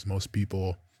up as most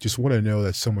people just want to know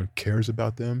that someone cares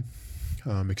about them,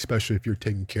 especially if you're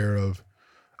taking care of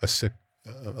a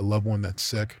loved one that's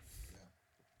sick.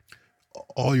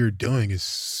 All you're doing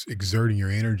is exerting your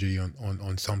energy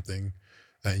on something,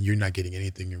 and you're not getting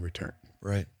anything in return.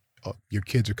 Right. Your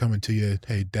kids are coming to you.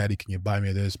 Hey, Daddy, can you buy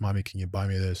me this? Mommy, can you buy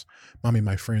me this? Mommy,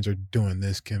 my friends are doing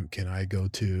this. Can I go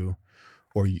to?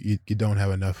 Or you don't have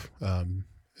enough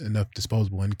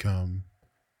disposable income,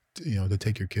 to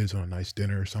take your kids on a nice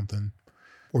dinner or something,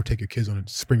 or take your kids on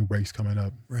spring breaks coming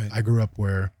up. Right. I grew up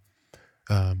where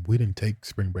we didn't take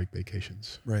spring break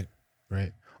vacations. Right.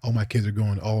 Right. All my friends are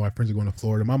going to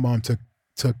Florida. My mom took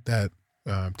that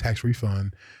tax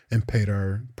refund and paid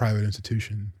our private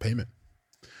institution payment,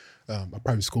 a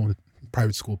private school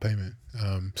payment.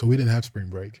 So we didn't have spring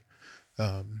break.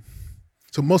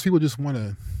 So most people just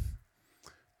want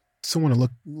someone to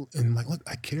look and look,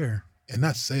 I care, and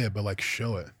not say it, but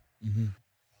show it. Mm-hmm.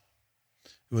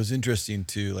 It was interesting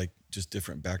too, just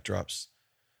different backdrops.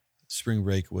 Spring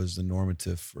break was the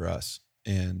normative for us.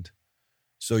 And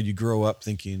so you grow up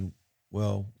thinking,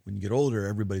 well, when you get older,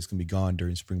 everybody's going to be gone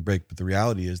during spring break. But the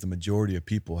reality is the majority of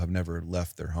people have never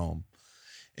left their home.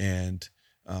 And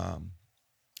I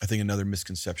think another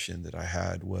misconception that I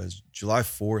had was July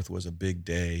 4th was a big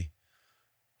day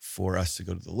for us to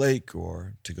go to the lake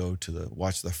or to go to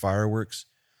watch the fireworks.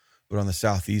 But on the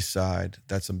southeast side,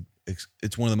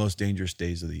 it's one of the most dangerous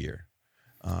days of the year.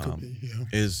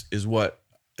 Is what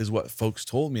folks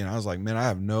told me. And I was like, man, I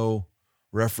have no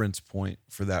reference point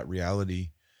for that reality.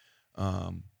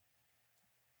 And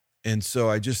so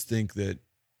I just think that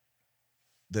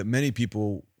many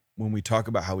people, when we talk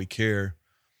about how we care,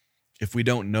 if we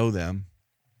don't know them,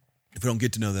 if we don't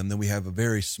get to know them, then we have a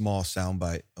very small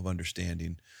soundbite of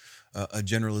understanding, a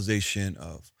generalization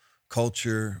of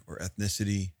culture or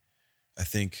ethnicity. I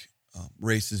think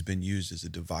race has been used as a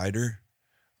divider,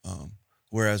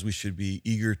 whereas we should be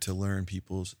eager to learn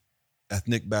people's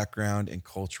ethnic background and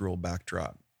cultural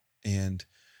backdrop. And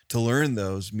to learn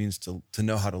those means to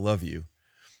know how to love you.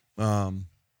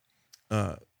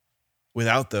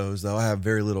 Without those, though, I have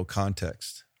very little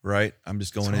context, right? I'm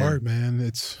just going in. It's hard,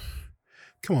 man.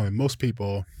 Come on, most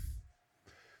people.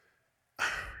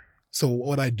 So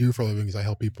what I do for a living is I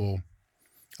help people.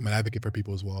 I'm an advocate for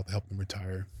people as well to help them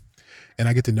retire. And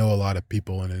I get to know a lot of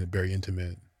people in a very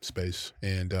intimate space.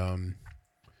 And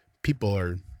people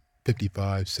are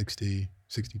 55, 60,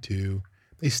 62.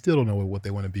 They still don't know what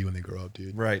they want to be when they grow up,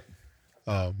 dude. Right.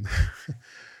 So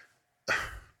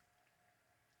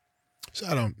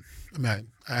I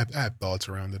have thoughts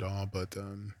around it all, but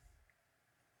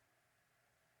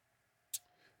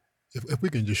if we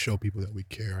can just show people that we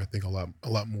care, I think a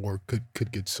lot more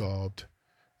could get solved.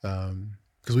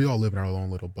 Because we all live in our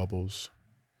own little bubbles,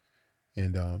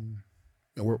 and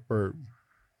we're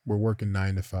working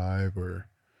 9 to 5 or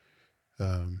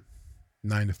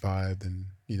 9 to 5, then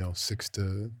 6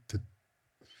 to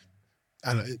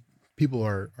I don't know. People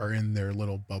are in their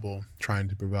little bubble trying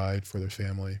to provide for their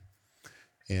family,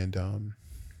 and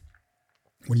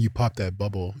when you pop that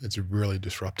bubble, it's really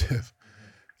disruptive.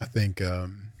 I think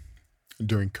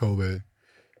during COVID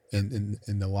and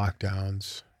in the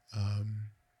lockdowns,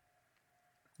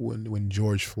 when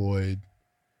George Floyd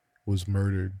was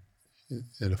murdered,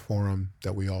 in a forum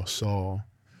that we all saw,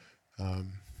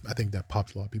 I think that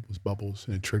popped a lot of people's bubbles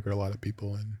and it triggered a lot of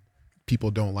people. And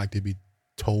people don't like to be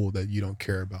told that you don't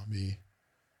care about me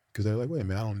because they're like, wait a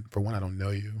minute, for one, I don't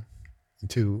know you. And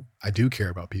two, I do care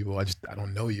about people. I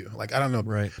don't know you. Like, I don't know.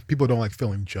 Right. People don't like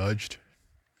feeling judged.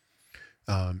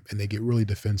 And they get really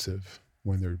defensive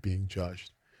when they're being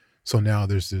judged. So now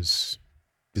there's this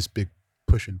big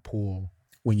push and pull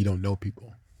when you don't know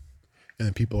people. And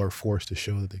then people are forced to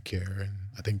show that they care. And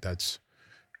I think that's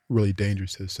really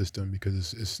dangerous to the system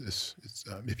because it's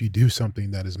if you do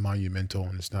something that is monumental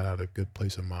and it's not out of a good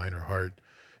place of mind or heart.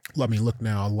 I mean, look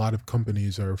now, a lot of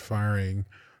companies are firing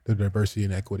the diversity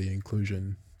and equity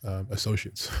inclusion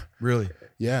associates. Really?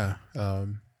 Yeah.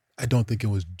 I don't think it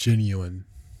was genuine.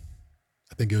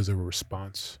 I think it was a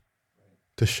response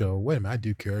to show, wait a minute, I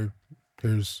do care.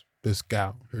 Here's this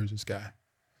gal, here's this guy.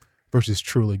 Versus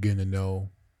truly getting to know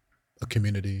a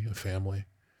community, a family.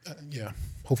 Yeah.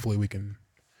 Hopefully with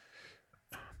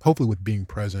being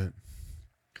present,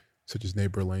 such as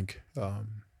NeighborLink,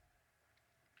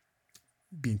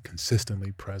 being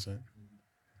consistently present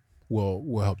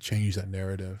will help change that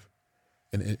narrative.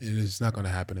 And it's not going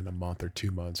to happen in a month or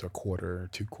 2 months or quarter or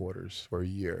 2 quarters or a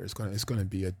year. It's going to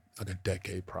be a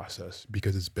decade process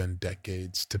because it's been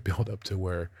decades to build up to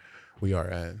where we are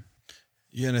at.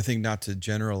 Yeah, and I think not to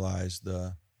generalize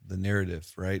the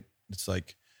narrative, right? It's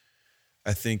like,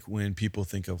 I think when people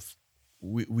think of,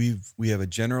 we have a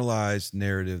generalized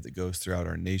narrative that goes throughout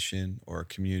our nation or our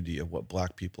community of what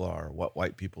Black people are, what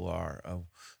white people are, of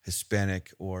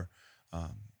Hispanic or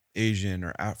Asian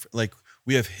or like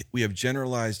we have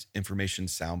generalized information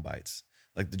sound bites.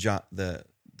 Like the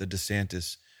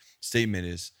DeSantis statement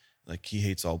is like he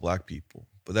hates all Black people,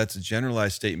 but that's a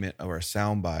generalized statement of our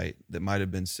sound bite that might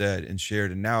have been said and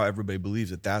shared, and now everybody believes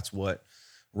that that's what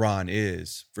Ron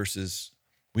is versus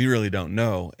we really don't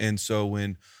know. And so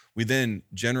when we then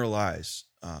generalize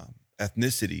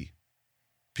ethnicity,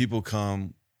 people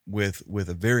come with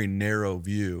a very narrow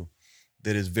view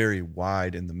that is very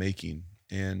wide in the making.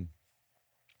 And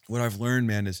what I've learned,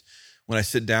 man, is when I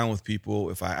sit down with people,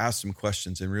 if I ask them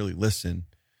questions and really listen,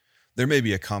 there may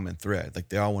be a common thread. Like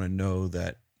they all want to know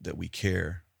that we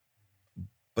care,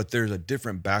 but there's a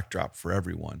different backdrop for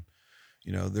everyone.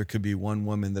 You know, there could be one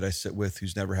woman that I sit with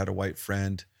who's never had a white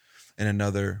friend, and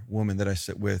another woman that I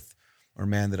sit with or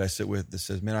man that I sit with that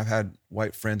says, man, I've had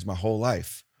white friends my whole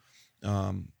life.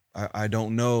 I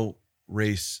don't know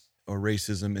race or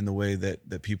racism in the way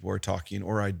that people are talking,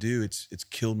 or I do. It's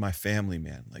killed my family,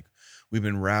 man. Like we've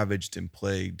been ravaged and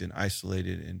plagued and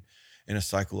isolated and in a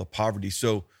cycle of poverty.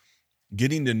 So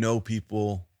getting to know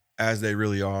people as they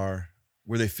really are,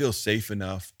 where they feel safe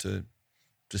enough to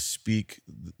speak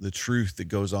the truth that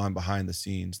goes on behind the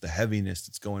scenes, the heaviness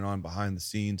that's going on behind the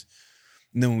scenes.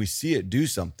 And then when we see it do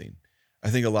something, I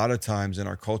think a lot of times in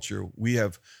our culture, we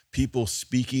have people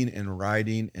speaking and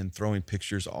writing and throwing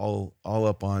pictures all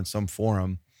up on some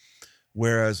forum,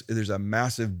 whereas there's a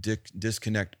massive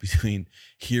disconnect between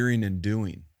hearing and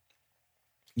doing.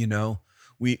 You know,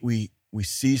 we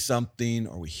see something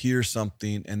or we hear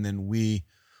something, and then we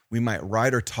might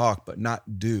write or talk, but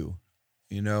not do,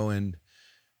 you know, and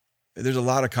there's a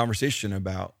lot of conversation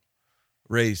about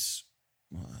race,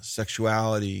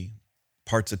 sexuality,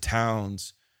 parts of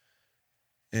towns.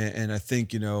 And I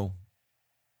think, you know,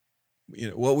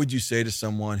 what would you say to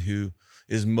someone who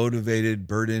is motivated,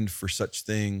 burdened for such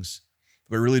things,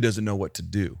 but really doesn't know what to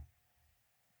do?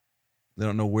 They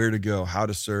don't know where to go, how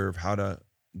to serve, how to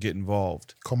get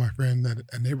involved. Call my friend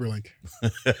at NeighborLink.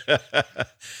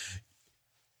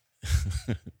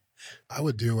 I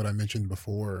would do what I mentioned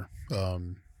before.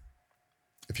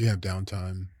 If you have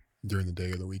downtime during the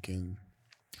day or the weekend,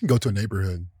 go to a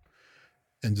neighborhood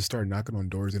and just start knocking on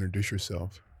doors, introduce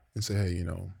yourself and say, hey, you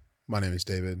know, my name is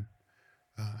Davyd.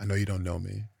 I know you don't know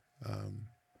me,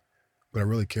 but I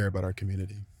really care about our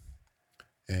community.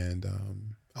 And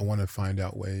I want to find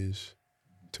out ways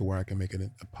to where I can make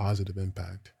a positive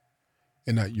impact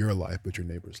in not your life, but your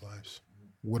neighbors' lives.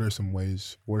 What are some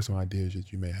ways, what are some ideas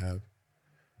that you may have?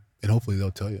 And hopefully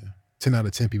they'll tell you. 10 out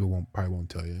of 10 people probably won't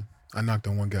tell you. I knocked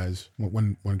on one guy's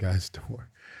door.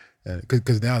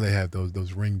 Because now they have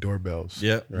those Ring doorbells.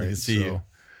 Yeah, right? I can see you.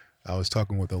 I was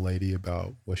talking with a lady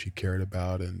about what she cared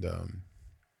about, and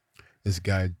this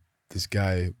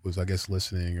guy was, I guess,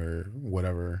 listening or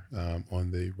whatever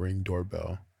on the Ring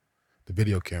doorbell, the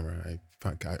video camera.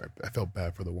 I felt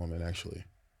bad for the woman, actually,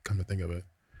 come to think of it.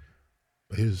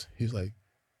 But he's like,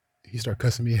 he started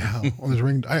cussing me out on his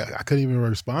Ring. I couldn't even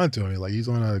respond to him. Like, he's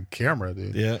on a camera,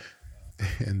 dude. Yeah.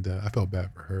 And I felt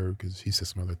bad for her because he said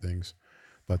some other things.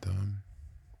 But,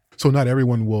 so not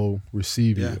everyone will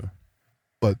receive you,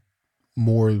 but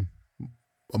more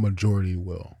a majority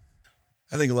will.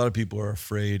 I think a lot of people are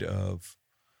afraid of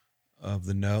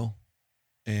the no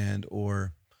and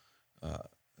or uh,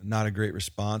 not a great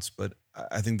response, but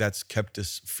I think that's kept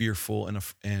us fearful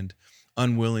and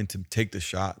unwilling to take the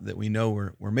shot that we know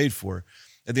we're made for.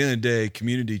 At the end of the day,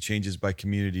 community changes by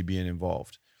community being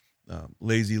involved.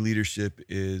 Lazy leadership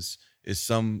is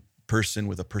some person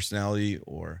with a personality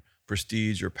or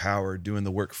prestige or power doing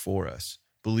the work for us,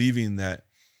 believing that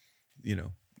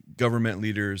government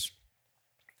leaders,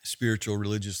 spiritual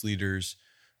religious leaders,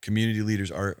 community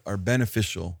leaders are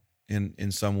beneficial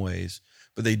in some ways,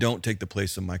 but they don't take the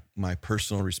place of my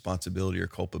personal responsibility or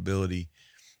culpability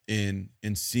in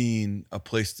seeing a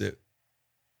place that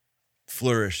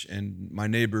flourish and my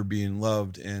neighbor being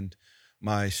loved and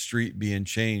my street being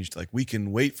changed. Like, we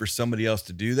can wait for somebody else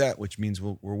to do that, which means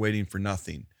we're waiting for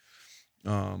nothing.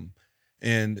 And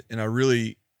I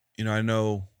really, I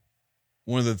know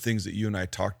one of the things that you and I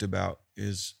talked about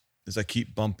is I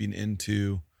keep bumping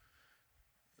into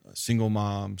single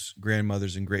moms,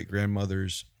 grandmothers, and great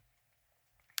grandmothers.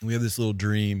 We have this little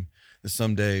dream that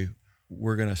someday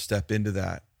we're going to step into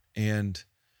that, and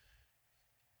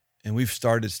we've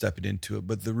started stepping into it.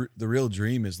 But the real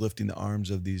dream is lifting the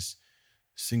arms of these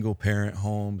single parent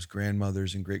homes,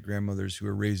 grandmothers and great grandmothers who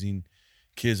are raising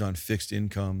kids on fixed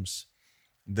incomes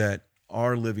that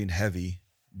are living heavy,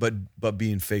 but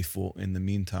being faithful in the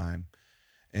meantime.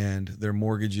 And their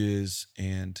mortgages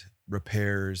and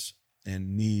repairs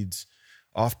and needs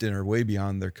often are way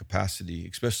beyond their capacity,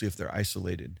 especially if they're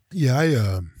isolated.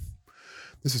 Yeah,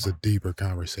 this is a deeper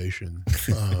conversation.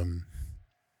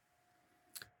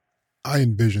 I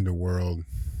envisioned a world,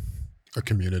 a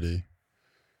community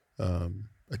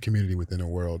within a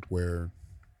world where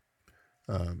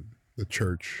the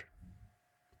church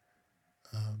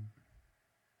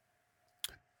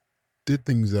did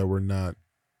things that were not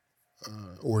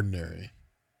ordinary.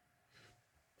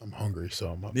 I'm hungry, so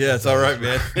I'm up. Yeah, it's all right,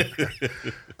 man.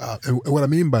 And what I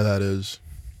mean by that is,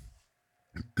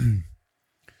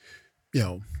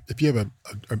 if you have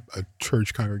a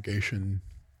church congregation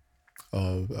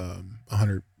of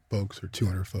 100 folks or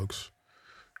 200 folks,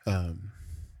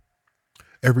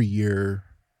 every year,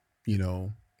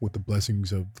 with the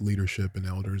blessings of the leadership and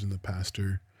elders and the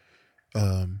pastor,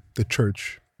 the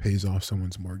church pays off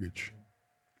someone's mortgage.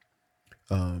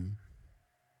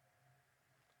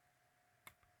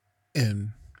 And,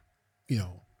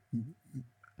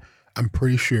 I'm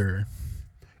pretty sure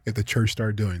if the church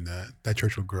started doing that, that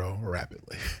church will grow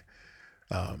rapidly.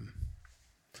 But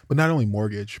not only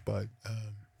mortgage, but,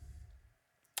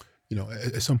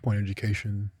 at some point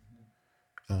education,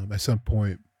 at some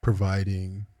point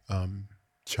providing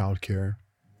childcare.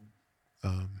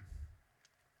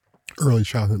 Early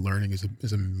childhood learning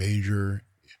is a major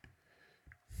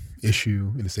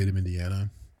issue in the state of Indiana.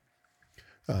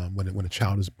 When a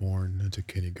child is born into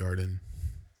kindergarten,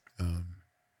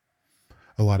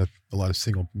 a lot of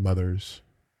single mothers,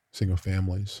 single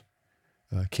families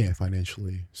can't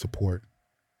financially support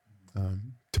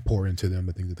to pour into them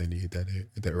the things that they need at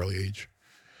that early age.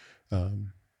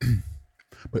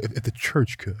 But if the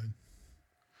church could,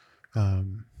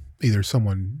 either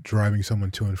someone driving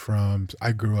someone to and from.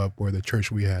 I grew up where the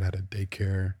church we had a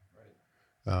daycare.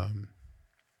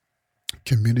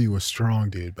 Community was strong,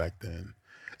 dude, back then,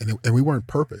 and we weren't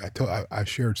perfect. I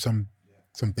shared some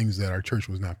things that our church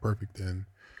was not perfect in,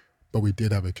 but we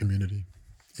did have a community,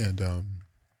 and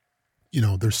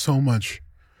there's so much.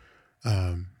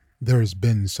 There has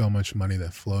been so much money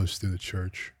that flows through the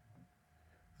church,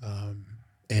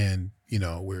 and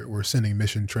we're sending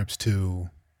mission trips to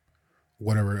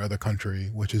whatever other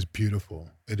country, which is beautiful.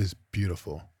 It is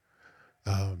beautiful,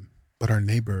 but our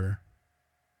neighbor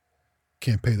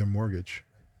can't pay their mortgage.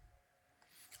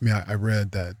 I mean, I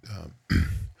read that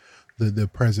the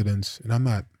presidents, and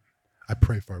I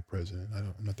pray for our president.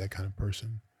 I'm not that kind of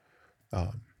person,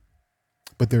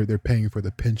 but they're paying for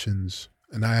the pensions,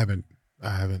 and I haven't.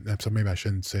 So maybe I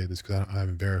shouldn't say this because I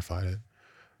haven't verified it.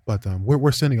 But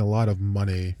we're sending a lot of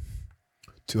money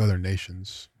to other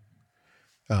nations.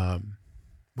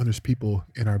 When there's people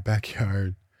in our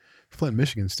backyard, Flint,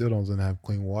 Michigan still doesn't have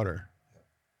clean water.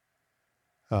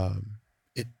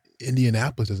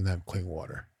 Indianapolis doesn't have clean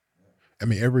water. I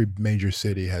mean, every major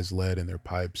city has lead in their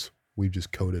pipes. We've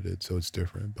just coated it, so it's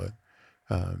different. But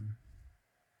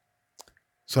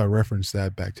so I referenced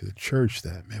that back to the church.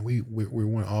 That man, we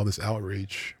want all this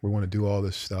outreach. We want to do all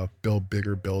this stuff, build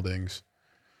bigger buildings,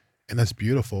 and that's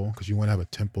beautiful because you want to have a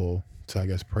temple to, I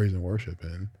guess, praise and worship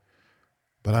in.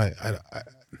 But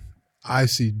I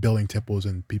see building temples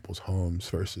in people's homes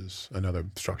versus another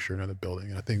structure, another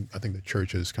building. And I think the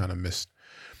church has kind of missed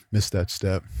missed that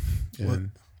step. And Well,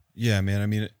 yeah, man. I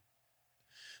mean,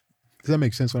 does that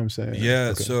make sense what I'm saying? yeah.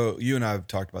 Okay. So you and I have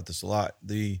talked about this a lot.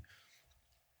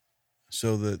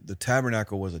 So the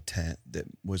tabernacle was a tent that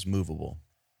was movable.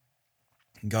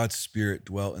 God's spirit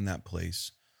dwelt in that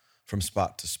place from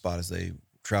spot to spot as they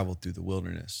traveled through the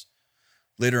wilderness.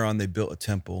 Later on, they built a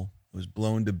temple. It was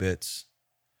blown to bits.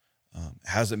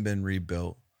 Hasn't been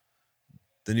rebuilt.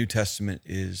 The New Testament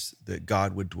is that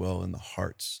God would dwell in the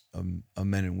hearts of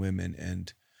men and women,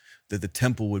 and that the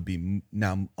temple would be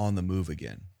now on the move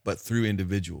again, but through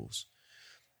individuals.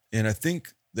 And I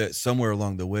think that somewhere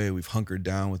along the way, we've hunkered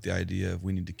down with the idea of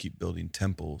we need to keep building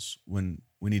temples when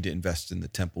we need to invest in the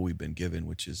temple we've been given,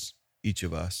 which is each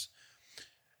of us.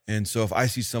 And so if I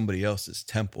see somebody else's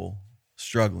temple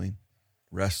struggling,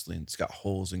 wrestling, it's got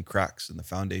holes and cracks and the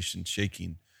foundation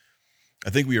shaking, I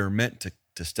think we are meant to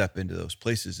step into those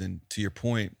places. And to your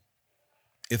point,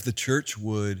 if the church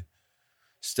would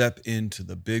step into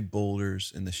the big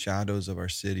boulders in the shadows of our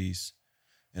cities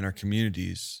and our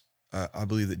communities, I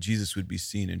believe that Jesus would be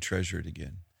seen and treasured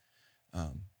again.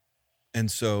 And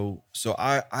so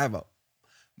I have a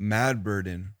mad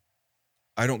burden.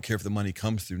 I don't care if the money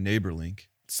comes through NeighborLink.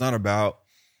 It's not about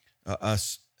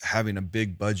us having a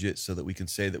big budget so that we can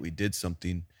say that we did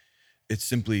something. It's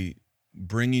simply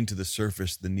bringing to the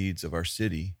surface the needs of our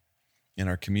city and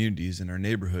our communities and our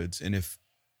neighborhoods. And if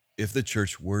the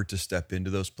church were to step into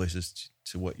those places,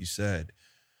 to what you said,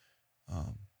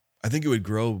 I think it would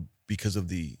grow because of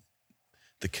the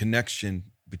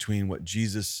connection between who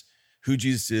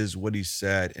Jesus is, what he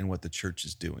said, and what the church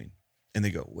is doing. And they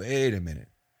go, wait a minute.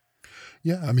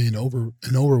 Yeah, I mean,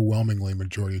 an overwhelmingly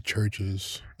majority of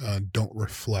churches don't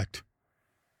reflect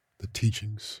the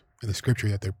teachings and the scripture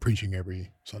that they're preaching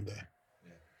every Sunday.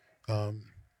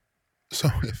 So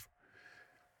if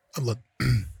look,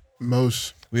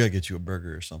 most we gotta get you a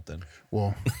burger or something.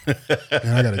 Well, and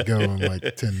I gotta go in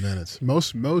like 10 minutes.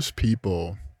 Most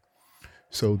people.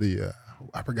 So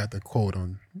I forgot the quote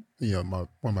on one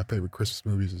of my favorite Christmas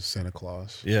movies is Santa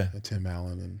Claus. Yeah, Tim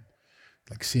Allen, and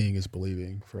like seeing is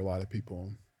believing for a lot of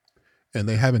people, and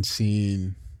they haven't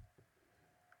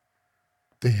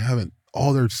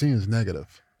all they're seeing is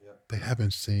negative. Yeah. They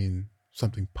haven't seen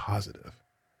something positive.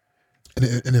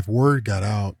 And if word got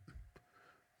out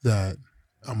that,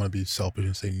 I'm going to be selfish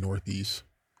and say Northeast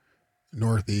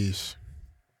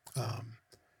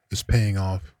is paying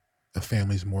off a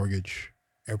family's mortgage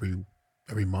every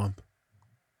month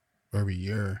or every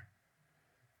year,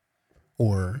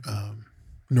 or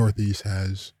Northeast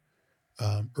has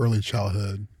early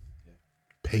childhood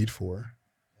paid for,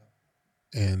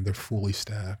 and they're fully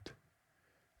staffed,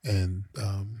 and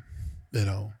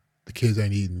the kids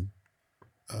ain't eating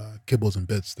kibbles and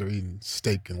bits, they're eating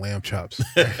steak and lamb chops.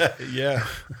 yeah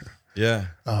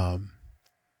I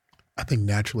think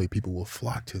naturally people will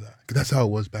flock to that, because that's how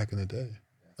it was back in the day.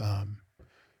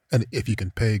 And if you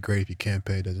can pay, great. If you can't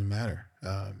pay, it doesn't matter.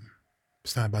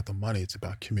 It's not about the money, it's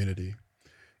about community,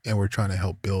 and we're trying to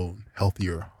help build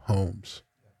healthier homes.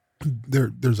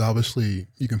 There's obviously,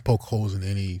 you can poke holes in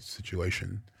any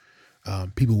situation.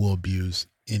 People will abuse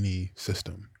any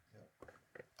system,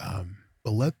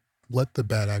 but let the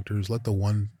bad actors, let the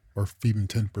 1 or even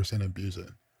 10% abuse it.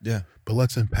 Yeah. But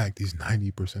let's impact these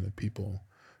 90% of people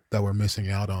that we're missing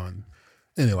out on.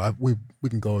 Anyway, we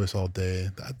can go over this all day.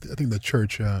 I think the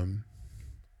church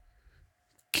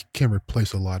can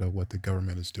replace a lot of what the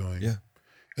government is doing. Yeah.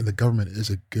 And the government is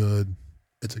a good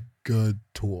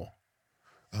tool.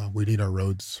 We need our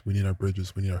roads, we need our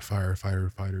bridges, we need our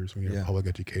firefighters, we need our public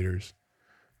educators.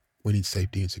 We need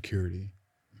safety and security,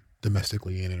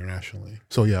 domestically and internationally.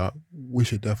 So yeah, we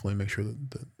should definitely make sure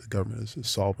that the government is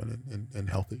solvent and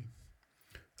healthy,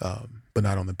 but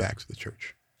not on the backs of the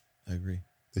church. I agree.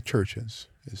 The church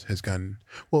has gotten,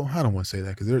 well, I don't want to say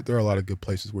that, because there are a lot of good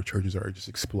places where churches are just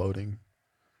exploding,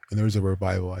 and there's a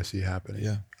revival I see happening.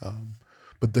 Yeah.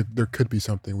 But there could be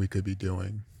something we could be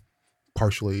doing,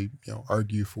 partially,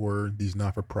 argue for these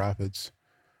not-for-profits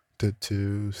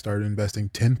to start investing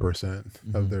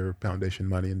 10% of their foundation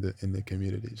money in the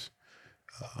communities,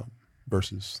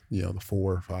 versus the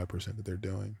 4 or 5% that they're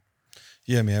doing.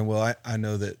 Yeah, man. Well, I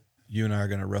know that you and I are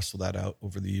going to wrestle that out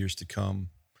over the years to come,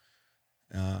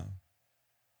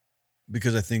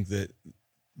 because I think that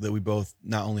we both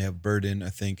not only have burden. I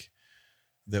think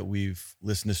that we've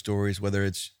listened to stories, whether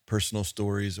it's personal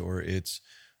stories or it's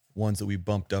ones that we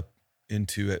bumped up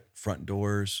into at front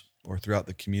doors or throughout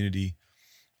the community.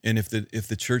 And if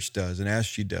the church does, and as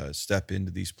she does, step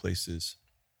into these places,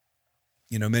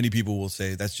 many people will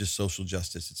say that's just social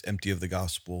justice. It's empty of the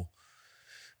gospel.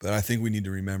 But I think we need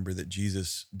to remember that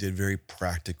Jesus did very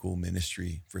practical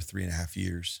ministry for 3.5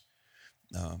 years.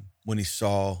 when he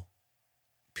saw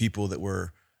people that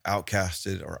were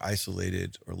outcasted or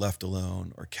isolated or left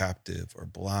alone or captive or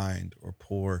blind or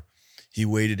poor, he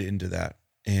waded into that.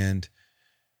 And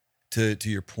to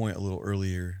your point a little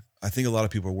earlier, I think a lot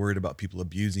of people are worried about people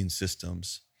abusing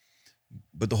systems.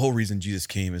 But the whole reason Jesus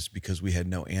came is because we had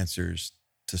no answers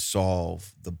to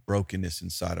solve the brokenness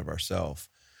inside of ourselves.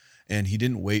 And he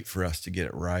didn't wait for us to get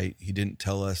it right. He didn't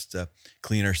tell us to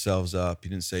clean ourselves up. He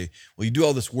didn't say, well, you do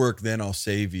all this work, then I'll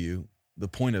save you. The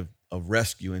point of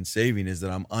rescue and saving is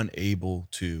that I'm unable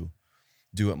to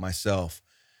do it myself.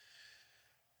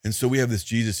 And so we have this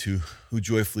Jesus who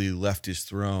joyfully left his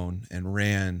throne and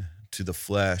ran to the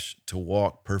flesh to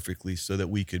walk perfectly so that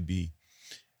we could be,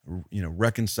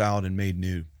 reconciled and made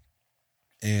new.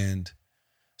 And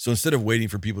so instead of waiting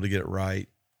for people to get it right,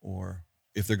 or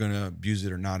if they're going to abuse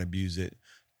it or not abuse it,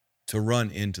 to run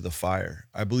into the fire.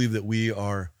 I believe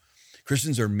that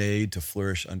Christians are made to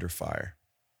flourish under fire.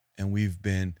 And we've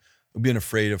been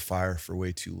afraid of fire for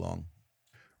way too long.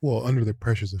 Well, under the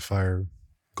pressures of fire,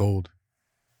 gold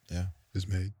is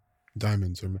made.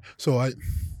 Diamonds are made. So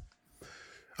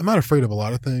I'm not afraid of a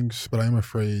lot of things, but I am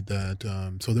afraid that,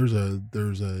 so there's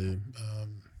a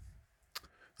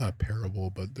not a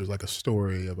parable, but there's like a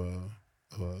story of a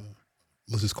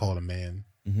let's just call it a man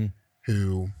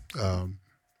who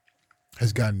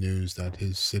has gotten news that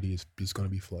his city is going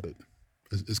to be flooded.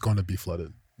 It's going to be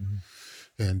flooded.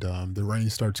 And the rain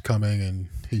starts coming, and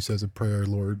he says a prayer,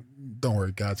 Lord, don't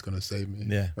worry, God's going to save me.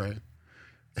 Yeah. Right.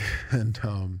 And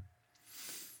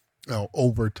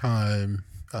over time,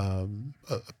 a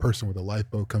person with a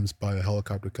lifeboat comes by, a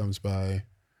helicopter comes by,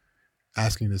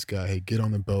 asking this guy, hey, get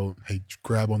on the boat, hey,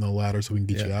 grab on the ladder so we can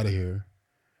get you out of here.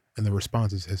 And the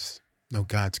response is, no,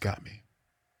 God's got me.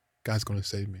 God's going to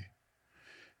save me.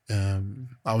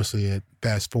 Obviously,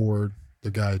 fast forward,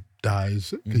 the guy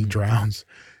dies, he drowns.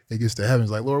 He gets to heaven.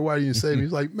 He's like, Lord, why didn't you save me?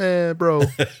 He's like, man, bro,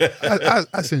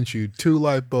 I sent you 2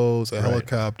 lifeboats, a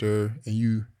helicopter, and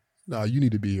you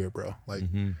need to be here, bro. Like,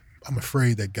 I'm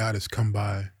afraid that God has come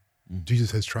by.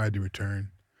 Jesus has tried to return,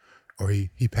 or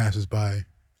he passes by.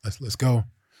 Let's go.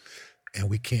 And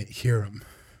we can't hear him,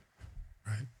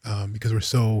 right? Because we're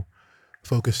so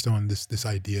focused on this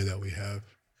idea that we have.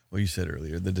 Well, you said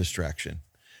earlier, the distraction.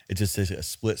 It just takes a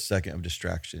split second of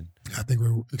distraction. I think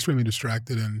we're extremely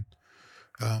distracted, and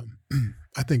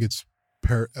I think it's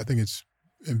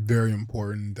very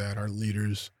important that our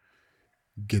leaders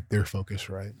get their focus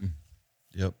right.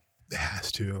 Yep. It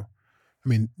has to. I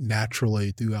mean,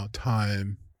 naturally throughout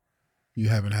time, you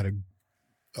haven't had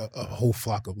a whole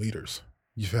flock of leaders.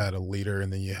 You've had a leader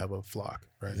and then you have a flock,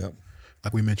 right? Yep.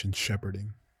 Like we mentioned,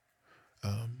 shepherding.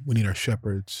 We need our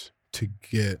shepherds to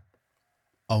get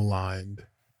aligned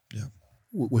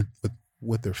with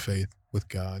their faith, with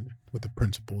God, with the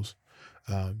principles,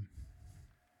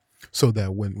 so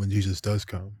that when Jesus does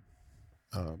come,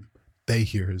 they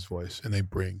hear his voice and they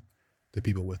bring the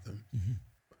people with them.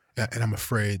 And I'm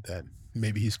afraid that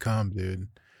maybe he's come, dude, and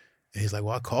he's like,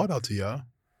 well, I called out to y'all,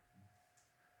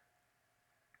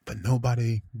 but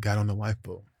nobody got on the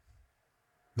lifeboat.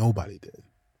 Nobody did.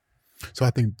 So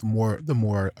I think the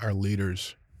more our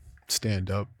leaders stand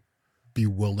up, be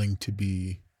willing to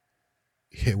be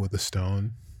hit with a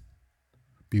stone,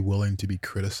 be willing to be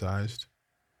criticized,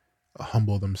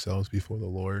 humble themselves before the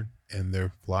Lord and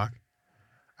their flock,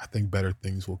 I think better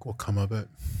things will come of it.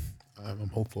 I'm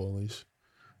hopeful, at least.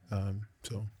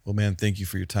 Well, man, thank you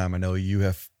for your time. I know you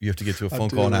have to get to a phone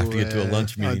call and I have to get to a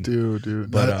lunch meeting. I do,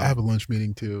 dude. But I have a lunch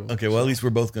meeting too. Okay, well, at least we're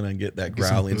both going to get that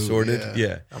growling sorted.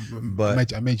 Yeah.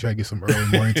 I may try to get some early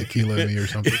morning tequila in me or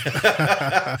something.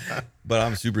 But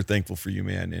I'm super thankful for you,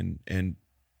 man, and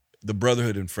the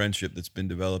brotherhood and friendship that's been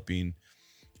developing,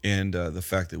 and the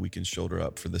fact that we can shoulder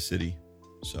up for the city.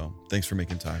 So thanks for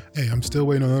making time. Hey, I'm still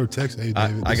waiting on another text. Hey,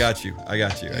 David. I got you. I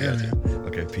got you.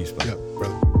 Okay, peace, bye. Yep,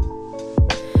 brother.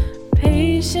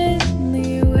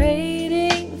 Patiently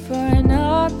waiting for a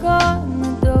knock on